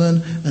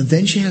Solomon, and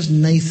then she has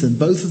Nathan.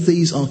 Both of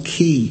these are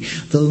key.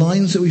 The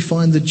lines that we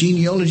find, the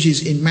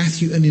genealogies in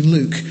Matthew and in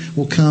Luke,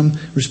 will come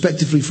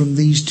respectively from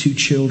these two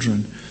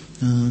children.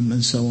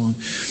 And so on.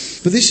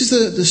 But this is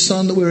the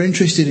son that we're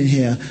interested in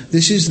here.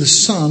 This is the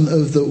son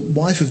of the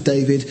wife of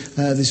David,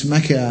 this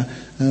Machir,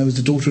 was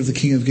the daughter of the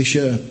king of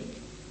Geshur.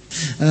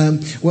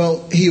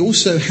 He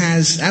also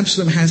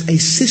Absalom has a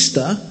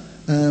sister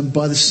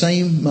by the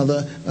same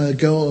mother, a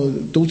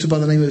daughter by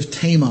the name of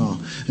Tamar.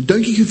 And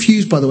don't get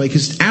confused, by the way,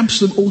 because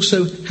Absalom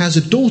also has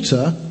a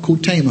daughter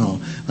called Tamar,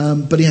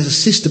 but he has a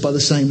sister by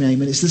the same name,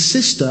 and it's the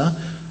sister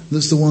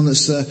that's the one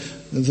that's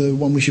the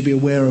one we should be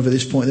aware of at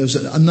this point. There was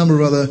a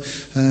number of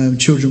other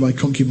children by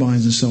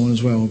concubines and so on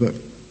as well. But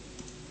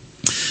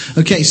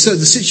okay, so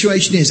the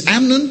situation is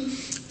Amnon,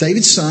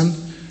 David's son,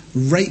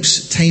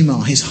 rapes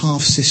Tamar, his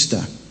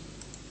half-sister.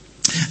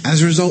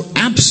 As a result,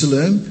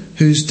 Absalom,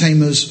 who's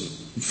Tamar's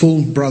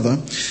full brother,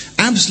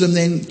 Absalom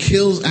then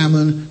kills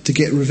Ammon to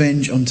get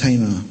revenge on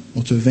Tamar,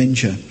 or to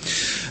avenge her.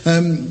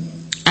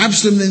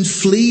 Absalom then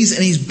flees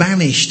and he's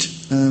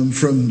banished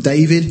from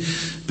David.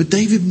 But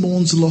David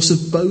mourns the loss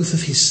of both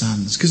of his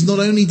sons, because not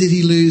only did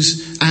he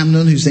lose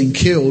Amnon, who's then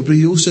killed, but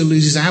he also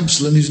loses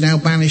Absalom, who's now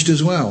banished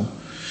as well.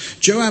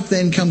 Joab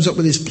then comes up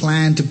with his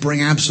plan to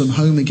bring Absalom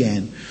home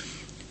again,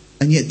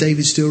 and yet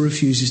David still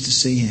refuses to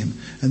see him.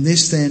 And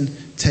this then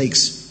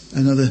takes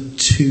another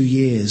 2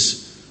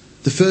 years.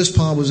 The first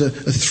part was a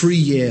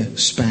 3-year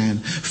span.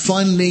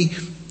 Finally,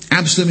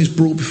 Absalom is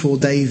brought before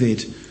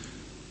David.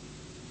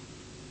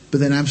 But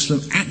then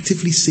Absalom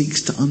actively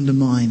seeks to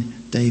undermine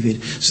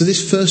David. So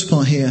this first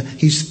part here,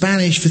 he's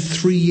banished for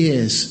 3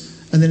 years.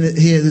 And then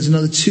here there's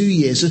another 2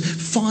 years. So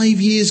 5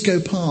 years go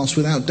past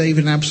without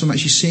David and Absalom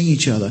actually seeing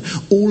each other.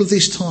 All of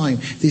this time,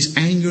 this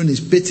anger and this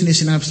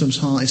bitterness in Absalom's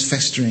heart is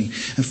festering.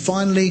 And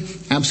finally,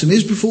 Absalom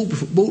is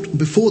brought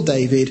before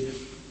David.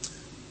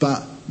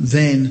 But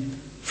then,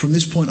 from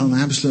this point on,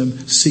 Absalom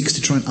seeks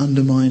to try and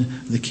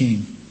undermine the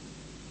king.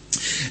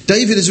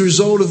 David, as a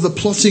result of the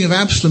plotting of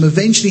Absalom,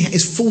 eventually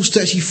is forced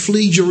to actually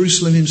flee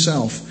Jerusalem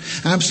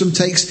himself. Absalom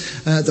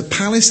takes the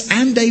palace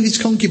and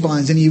David's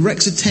concubines, and he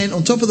erects a tent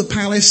on top of the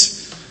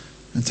palace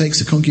and takes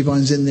the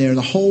concubines in there. And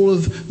the whole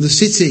of the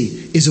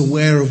city is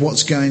aware of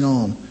what's going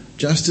on,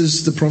 just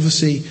as the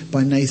prophecy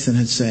by Nathan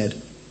had said.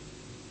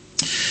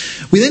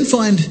 We then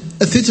find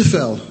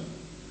Ahithophel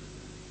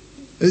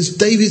as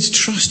David's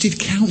trusted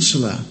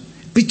counsellor,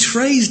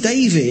 betrays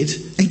David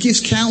and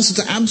gives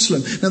counsel to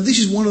Absalom. Now this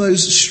is one of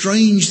those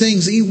strange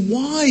things.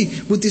 Why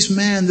would this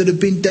man that had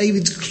been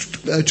David's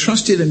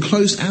trusted and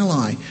close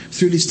ally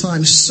through this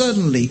time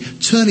suddenly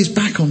turn his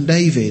back on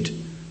David?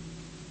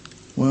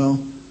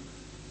 Well,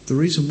 the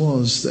reason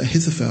was that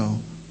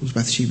Ahithophel was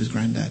Bathsheba's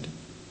granddad.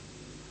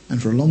 And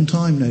for a long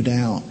time, no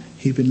doubt,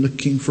 he'd been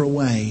looking for a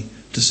way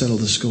to settle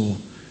the score.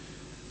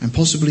 And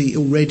possibly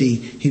already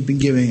he'd been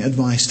giving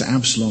advice to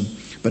Absalom.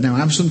 But now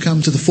Absalom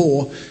comes to the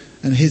fore,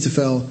 and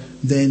Ahithophel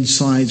then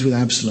sides with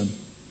Absalom.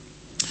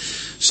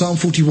 Psalm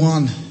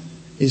 41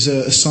 is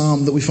a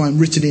psalm that we find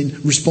written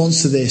in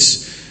response to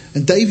this.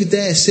 And David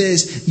there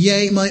says,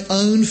 "Yea, my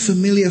own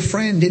familiar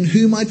friend in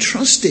whom I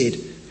trusted,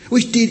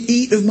 which did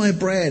eat of my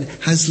bread,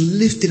 has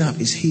lifted up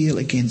his heel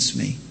against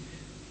me."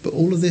 But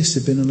all of this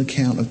had been on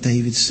account of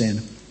David's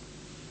sin.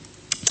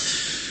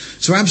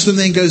 So Absalom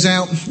then goes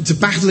out to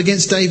battle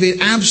against David.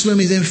 Absalom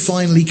is then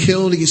finally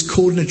killed. He gets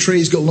caught in a tree.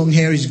 He's got long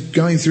hair. He's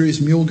going through. His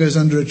mule goes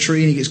under a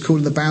tree and he gets caught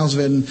in the boughs of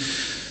it,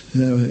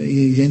 and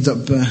he ends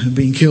up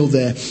being killed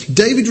there.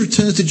 David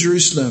returns to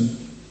Jerusalem,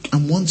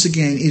 and once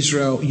again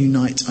Israel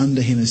unites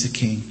under him as the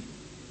king.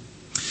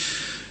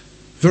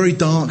 Very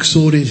dark,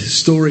 sordid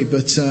story,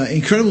 but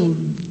incredible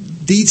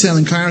detail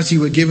and clarity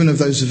were given of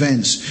those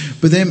events.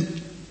 But then,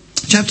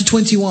 chapter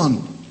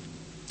 21,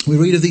 we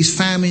read of these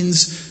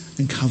famines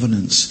and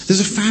covenants. There's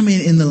a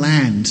famine in the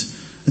land.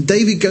 And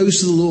David goes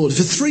to the Lord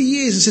for 3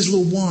 years and says,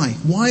 Lord, why?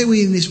 Why are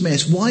we in this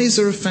mess? Why is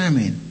there a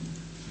famine?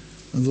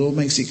 And the Lord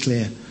makes it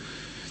clear.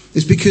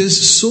 It's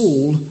because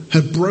Saul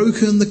had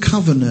broken the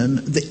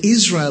covenant that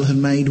Israel had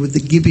made with the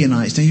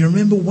Gibeonites. Now you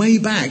remember way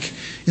back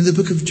in the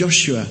book of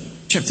Joshua,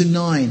 chapter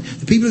 9,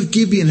 the people of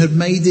Gibeon had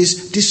made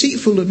this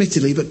deceitful,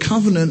 admittedly, but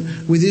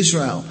covenant with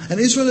Israel. And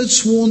Israel had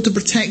sworn to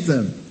protect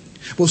them.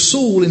 Well,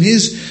 Saul, in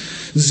his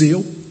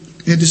zeal,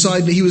 had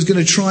decided that he was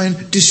going to try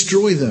and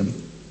destroy them.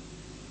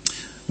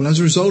 Well, as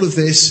a result of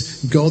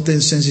this, God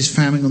then sends his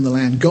famine on the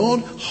land.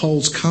 God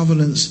holds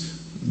covenants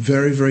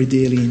very, very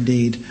dearly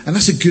indeed. And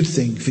that's a good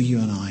thing for you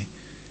and I.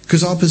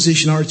 Because our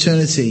position, our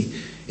eternity,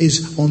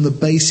 is on the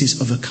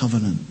basis of a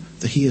covenant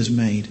that he has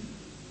made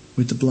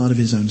with the blood of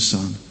his own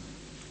son.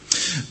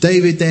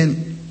 David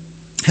then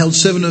held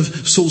 7 of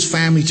Saul's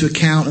family to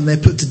account, and they're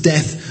put to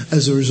death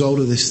as a result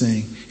of this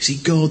thing. You see,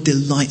 God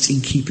delights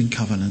in keeping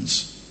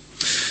covenants.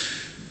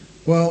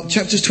 Well,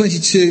 chapters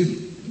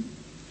 22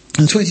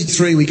 and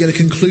 23, we get a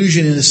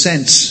conclusion, in a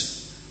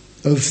sense,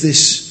 of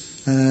this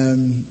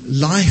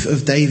life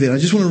of David. I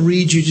just want to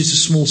read you just a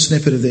small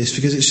snippet of this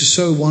because it's just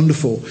so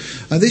wonderful.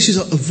 This is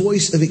a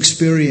voice of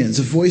experience,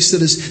 a voice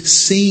that has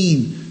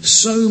seen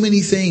so many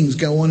things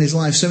go on in his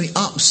life, so many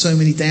ups, so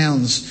many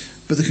downs.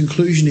 But the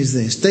conclusion is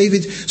this.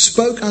 David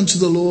spoke unto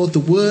the Lord the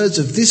words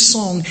of this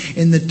song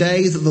in the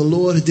day that the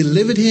Lord had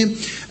delivered him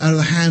out of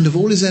the hand of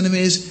all his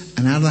enemies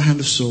and out of the hand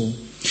of Saul.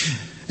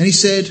 And he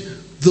said,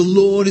 the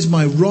Lord is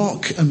my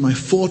rock and my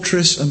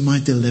fortress and my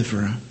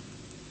deliverer.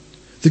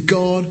 The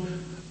God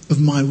of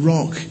my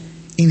rock,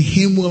 in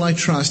him will I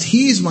trust.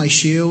 He is my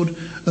shield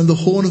and the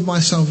horn of my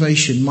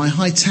salvation, my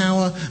high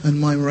tower and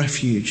my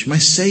refuge, my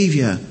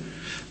Saviour.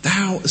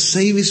 Thou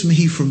savest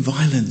me from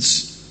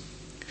violence.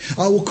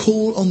 I will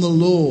call on the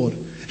Lord,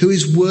 who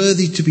is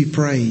worthy to be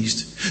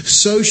praised.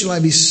 So shall I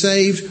be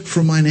saved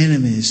from mine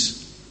enemies.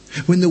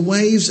 When the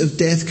waves of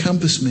death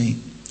compass me,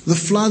 the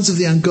floods of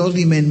the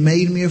ungodly men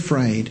made me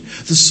afraid.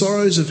 The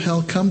sorrows of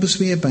hell compassed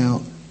me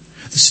about.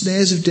 The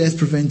snares of death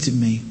prevented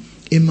me.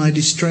 In my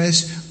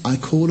distress I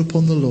called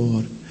upon the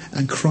Lord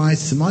and cried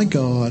to my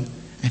God,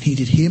 and he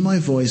did hear my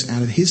voice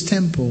out of his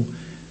temple,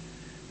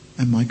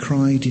 and my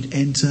cry did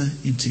enter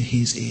into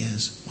his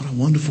ears. What a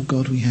wonderful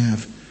God we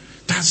have.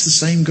 That's the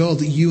same God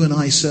that you and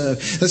I serve.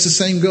 That's the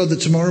same God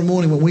that tomorrow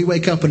morning when we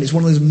wake up and it's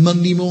one of those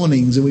Monday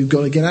mornings and we've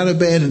got to get out of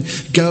bed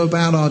and go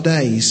about our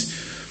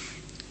days,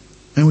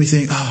 and we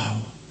think,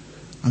 oh,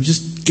 I'm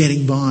just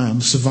getting by, I'm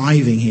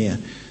surviving here.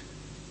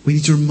 We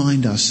need to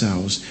remind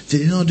ourselves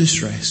that in our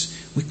distress,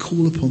 we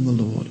call upon the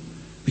Lord.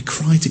 We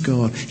cry to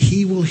God.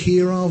 He will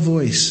hear our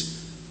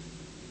voice.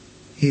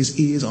 His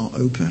ears are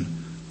open.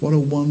 What a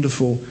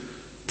wonderful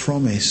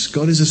promise.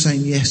 God is the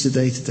same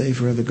yesterday, today,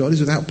 forever. God is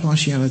without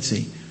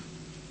partiality.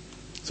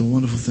 It's a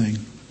wonderful thing.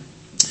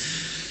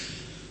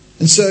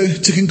 And so,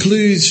 to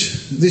conclude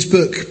this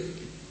book,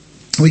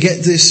 we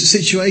get this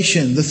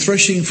situation, the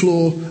threshing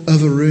floor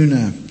of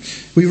Araunah.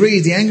 We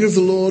read, the anger of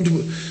the Lord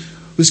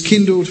was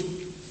kindled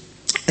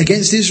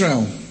against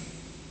Israel.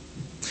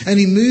 And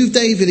he moved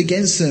David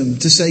against them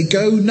to say,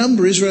 go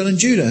number Israel and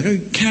Judah. Go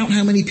count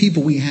how many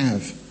people we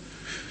have.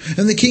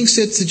 And the king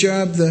said to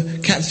Joab, the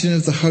captain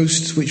of the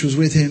host which was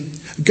with him,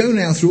 go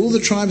now through all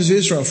the tribes of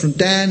Israel, from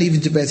Dan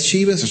even to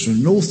Beersheba, so from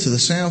the north to the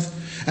south,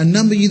 and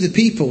number you the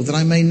people, that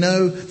I may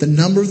know the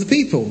number of the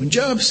people. And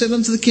Joab said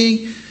unto the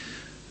king,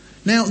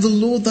 now the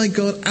Lord thy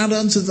God add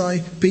unto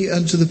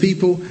the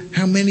people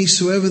how many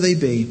soever they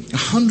be,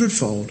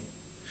 100-fold,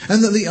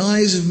 and that the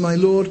eyes of my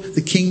lord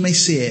the king may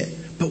see it.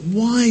 But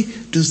why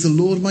does the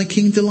Lord my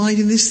king delight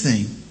in this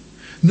thing?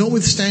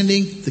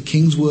 Notwithstanding, the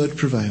king's word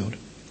prevailed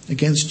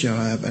against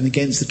Joab and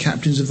against the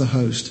captains of the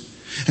host.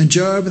 And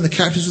Joab and the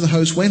captains of the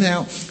host went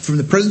out from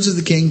the presence of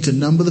the king to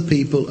number the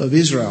people of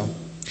Israel.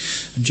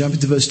 And jumping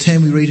to verse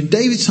 10, we read, and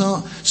David's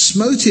heart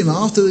smote him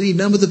after that he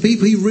numbered the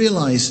people. He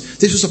realized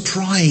this was a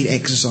pride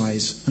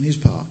exercise on his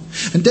part.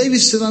 And David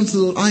said unto the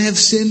Lord, I have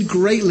sinned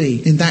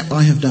greatly in that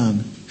I have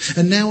done.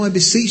 And now I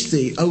beseech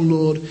thee, O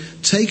Lord,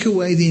 take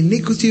away the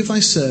iniquity of thy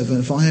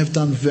servant, for I have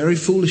done very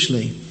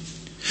foolishly.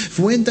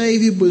 For when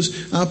David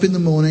was up in the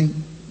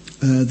morning,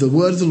 the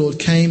word of the Lord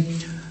came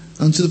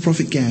unto the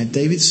prophet Gad,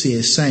 David's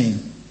seer, saying,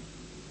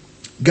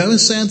 go and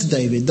say unto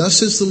David, thus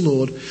says the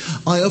Lord,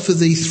 I offer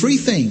thee 3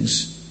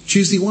 things,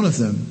 choose thee one of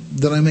them,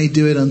 that I may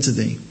do it unto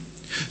thee.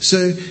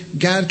 So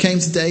Gad came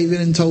to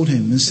David and told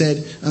him, and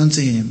said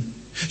unto him,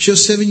 shall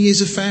 7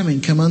 years of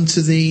famine come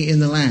unto thee in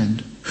the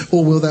land?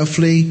 Or wilt thou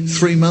flee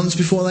 3 months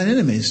before thine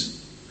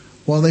enemies,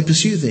 while they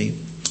pursue thee?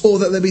 Or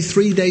that there be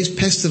 3 days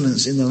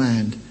pestilence in the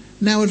land?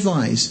 Now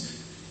advise,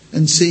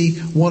 and see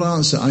what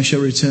answer I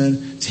shall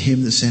return to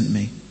him that sent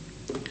me.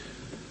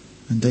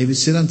 And David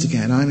said unto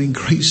Gad, I am in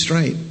great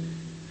strait.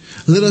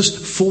 Let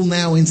us fall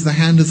now into the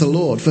hand of the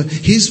Lord, for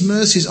his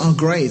mercies are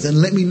great,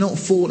 and let me not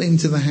fall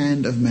into the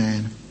hand of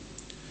man.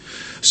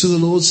 So the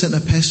Lord sent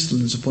a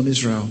pestilence upon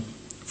Israel,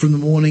 from the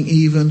morning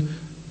even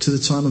to the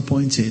time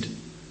appointed.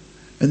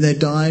 And there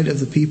died of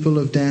the people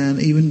of Dan,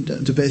 even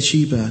to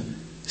Beersheba,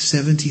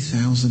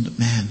 70,000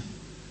 men.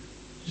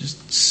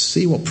 Just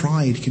see what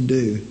pride can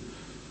do.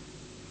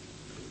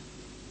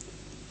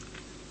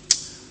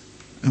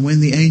 And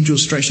when the angel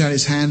stretched out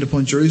his hand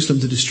upon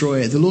Jerusalem to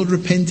destroy it, the Lord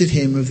repented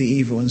him of the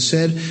evil and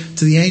said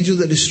to the angel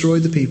that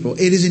destroyed the people,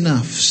 "It is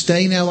enough,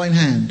 stay now thine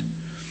hand."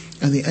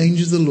 And the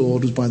angel of the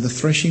Lord was by the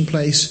threshing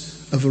place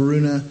of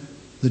Araunah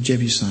the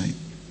Jebusite.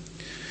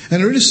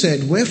 And Araunah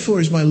said, "Wherefore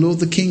is my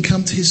lord the king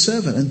come to his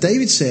servant?" And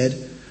David said,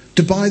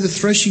 "To buy the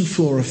threshing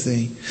floor of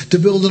thee, to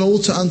build an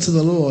altar unto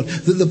the Lord,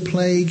 that the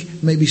plague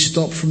may be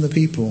stopped from the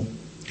people."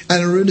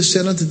 And Araunah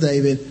said unto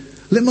David,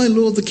 "Let my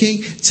lord the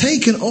king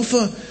take and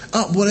offer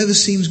up whatever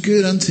seems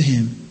good unto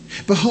him.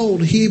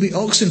 Behold, here be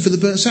oxen for the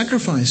burnt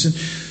sacrifice, and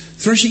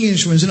threshing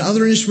instruments, and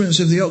other instruments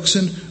of the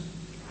oxen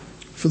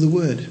for the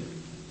wood."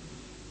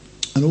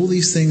 And all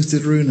these things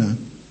did Araunah,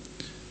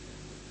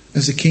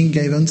 as the king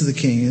gave unto the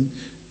king. And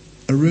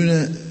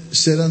Araunah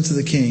said unto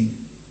the king,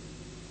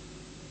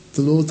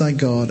 "The Lord thy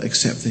God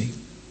accept thee."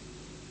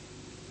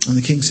 And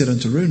the king said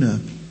unto Araunah,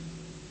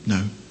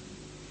 "No,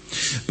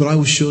 but I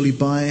will surely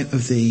buy it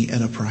of thee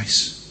at a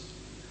price.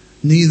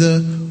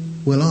 Neither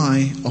will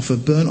I offer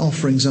burnt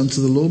offerings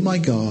unto the Lord my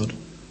God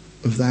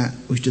of that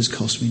which does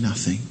cost me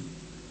nothing."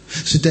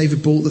 So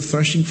David bought the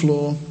threshing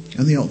floor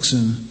and the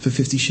oxen for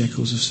 50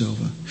 shekels of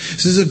silver.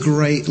 So this is a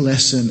great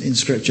lesson in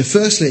Scripture.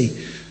 Firstly,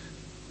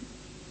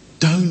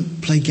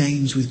 don't play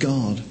games with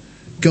God.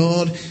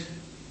 God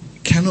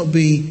cannot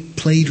be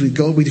played with.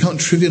 God, we can't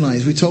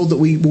trivialize. We're told that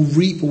we will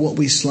reap what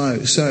we sow,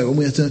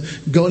 and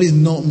God is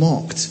not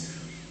mocked.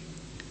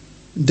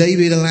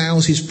 David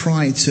allows his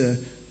pride to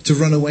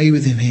run away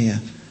with him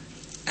here.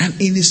 And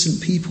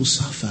innocent people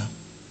suffer.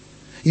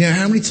 You know,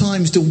 how many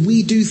times do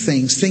we do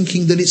things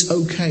thinking that it's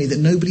okay, that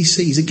nobody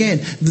sees?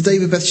 Again, the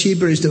David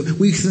Bathsheba is that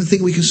we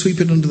think we can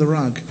sweep it under the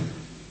rug.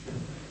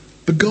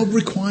 But God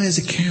requires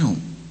account.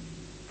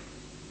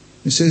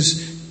 It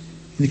says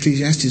in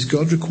Ecclesiastes,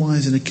 God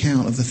requires an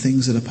account of the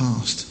things that are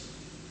past.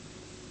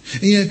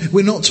 And, you know,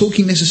 we're not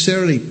talking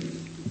necessarily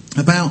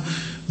about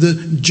the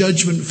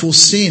judgment for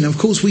sin. Of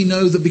course, we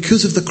know that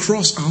because of the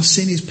cross, our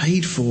sin is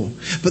paid for.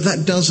 But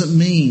that doesn't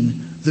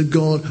mean that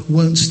God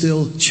won't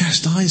still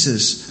chastise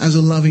us as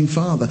a loving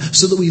Father,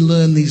 so that we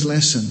learn these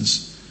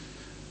lessons.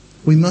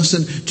 We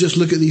mustn't just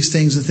look at these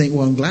things and think,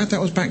 well, I'm glad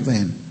that was back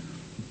then.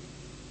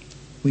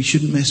 We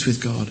shouldn't mess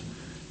with God.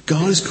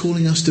 God is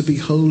calling us to be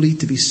holy,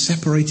 to be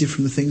separated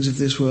from the things of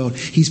this world.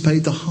 He's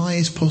paid the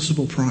highest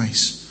possible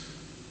price.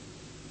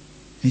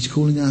 He's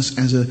calling us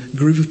as a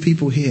group of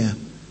people here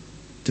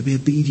to be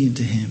obedient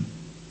to him.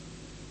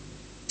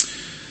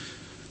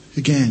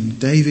 Again,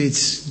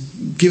 David's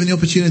given the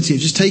opportunity of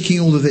just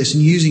taking all of this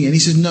and using it. And he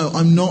says, no,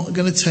 I'm not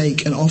going to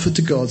take and offer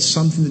to God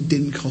something that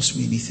didn't cost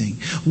me anything.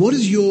 What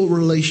does your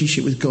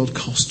relationship with God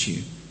cost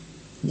you?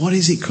 What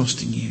is it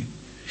costing you?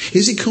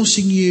 Is it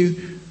costing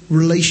you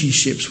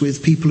relationships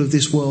with people of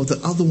this world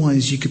that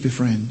otherwise you could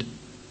befriend?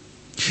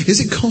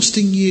 Is it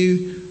costing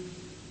you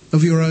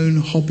of your own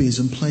hobbies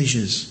and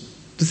pleasures?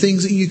 The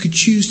things that you could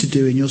choose to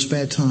do in your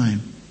spare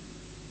time?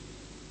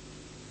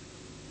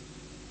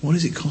 What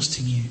is it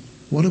costing you?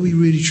 What are we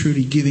really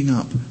truly giving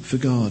up for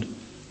God,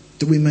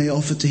 that we may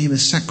offer to him a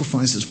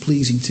sacrifice that's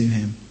pleasing to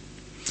him?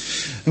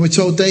 And we're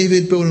told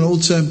David built an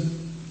altar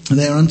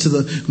there unto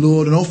the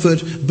Lord and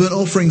offered burnt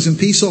offerings and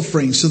peace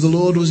offerings. So the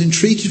Lord was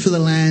entreated for the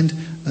land,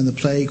 and the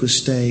plague was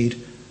stayed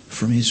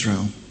from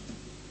Israel.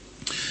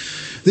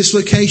 This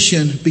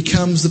location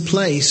becomes the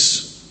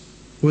place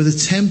where the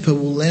temple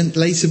will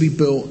later be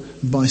built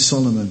by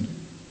Solomon.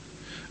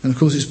 And of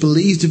course it's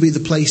believed to be the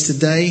place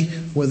today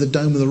where the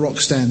Dome of the Rock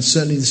stands,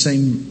 certainly the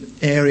same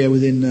area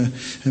within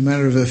a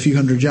matter of a few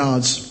hundred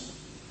yards.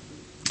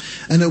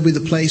 And it'll be the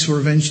place where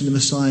eventually the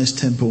Messiah's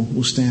temple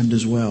will stand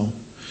as well.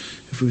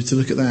 If we were to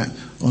look at that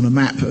on a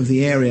map of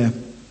the area,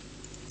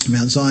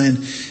 Mount Zion,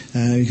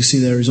 you can see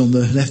there is on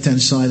the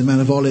left-hand side the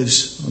Mount of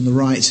Olives on the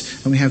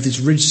right, and we have this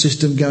ridge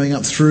system going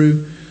up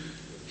through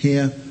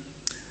here.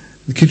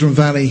 The Kidron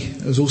Valley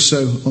is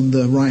also on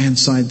the right-hand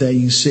side there.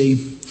 You can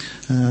see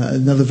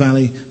another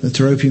valley, the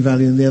Tyropian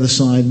Valley on the other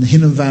side, and the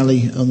Hinnom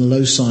Valley on the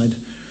low side.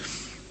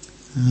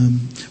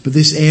 But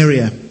this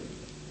area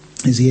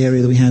is the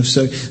area that we have.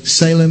 So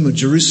Salem or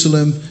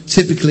Jerusalem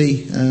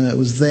typically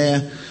was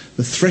there.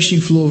 The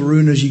threshing floor of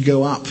Araunah as you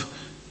go up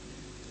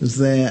was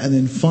there. And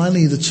then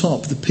finally the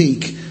top, the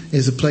peak,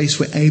 is the place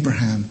where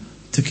Abraham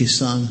took his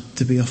son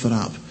to be offered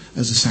up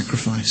as a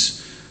sacrifice.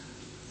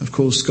 Of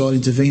course, God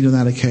intervened on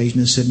that occasion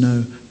and said,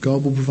 no,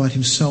 God will provide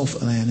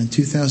himself a lamb. And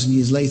 2,000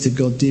 years later,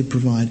 God did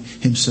provide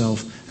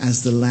himself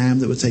as the lamb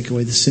that would take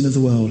away the sin of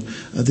the world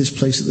at this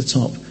place at the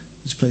top,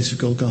 this place of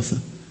Golgotha.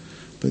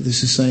 But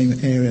this is the same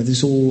area. This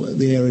is all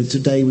the area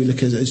today we look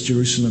at as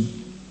Jerusalem.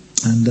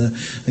 And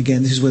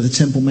again, this is where the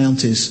Temple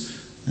Mount is.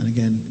 And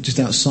again, just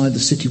outside the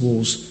city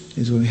walls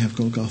is where we have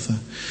Golgotha.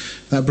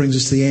 That brings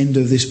us to the end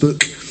of this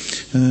book.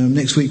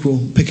 Next week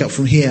we'll pick up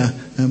from here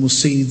and we'll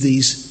see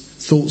these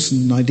thoughts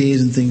and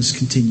ideas and things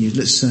continued.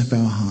 Let's bow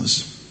our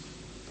hearts.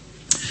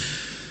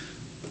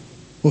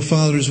 Well,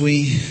 Father, as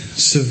we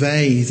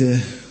survey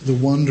the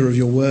wonder of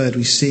your word,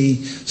 we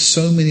see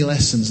so many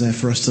lessons there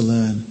for us to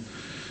learn.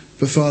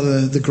 But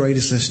Father, the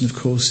greatest lesson, of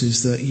course,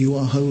 is that you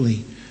are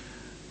holy.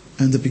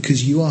 And that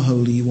because you are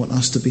holy, you want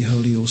us to be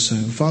holy also.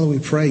 Father, we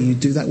pray you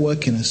do that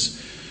work in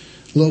us.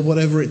 Lord,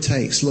 whatever it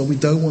takes. Lord, we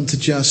don't want to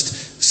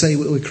just say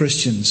we're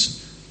Christians,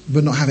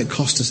 but not have it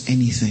cost us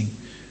anything.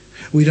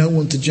 We don't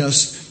want to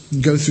just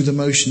go through the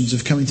motions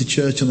of coming to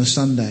church on a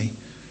Sunday,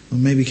 or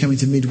maybe coming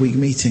to midweek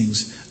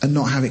meetings, and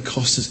not have it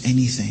cost us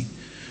anything.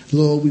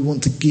 Lord, we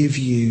want to give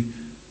you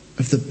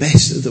of the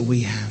best that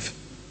we have.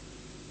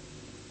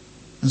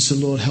 And so,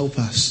 Lord, help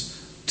us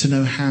to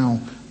know how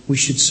we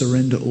should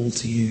surrender all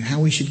to you,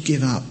 how we should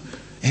give up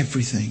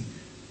everything,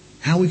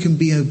 how we can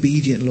be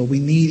obedient, Lord. We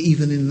need,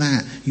 even in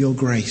that, your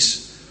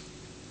grace.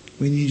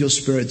 We need your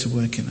Spirit to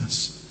work in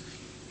us.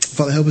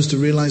 Father, help us to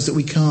realize that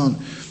we can't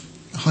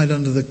hide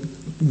under the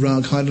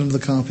rug, hide under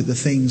the carpet, the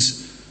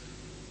things,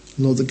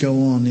 Lord, that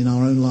go on in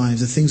our own lives,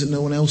 the things that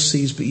no one else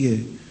sees but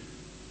you.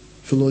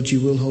 For, Lord,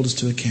 you will hold us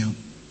to account.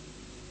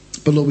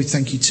 But, Lord, we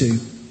thank you too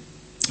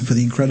for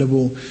the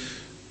incredible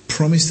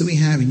promise that we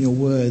have in your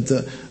word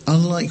that,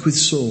 unlike with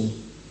Saul,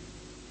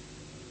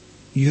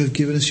 you have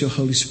given us your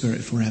Holy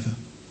Spirit forever.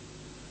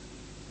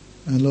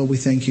 And Lord, we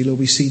thank you. Lord,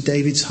 we see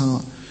David's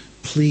heart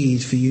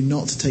plead for you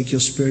not to take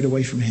your Spirit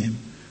away from him.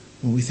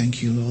 Lord, we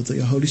thank you, Lord, that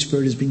your Holy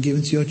Spirit has been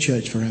given to your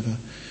church forever.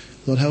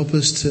 Lord, help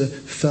us to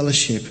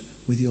fellowship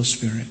with your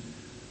Spirit,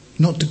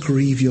 not to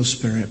grieve your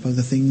Spirit by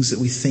the things that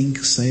we think,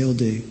 say or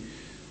do,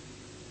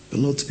 but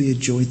Lord, to be a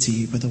joy to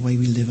you by the way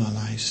we live our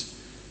lives.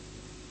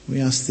 We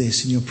ask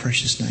this in your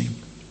precious name.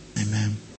 Amen.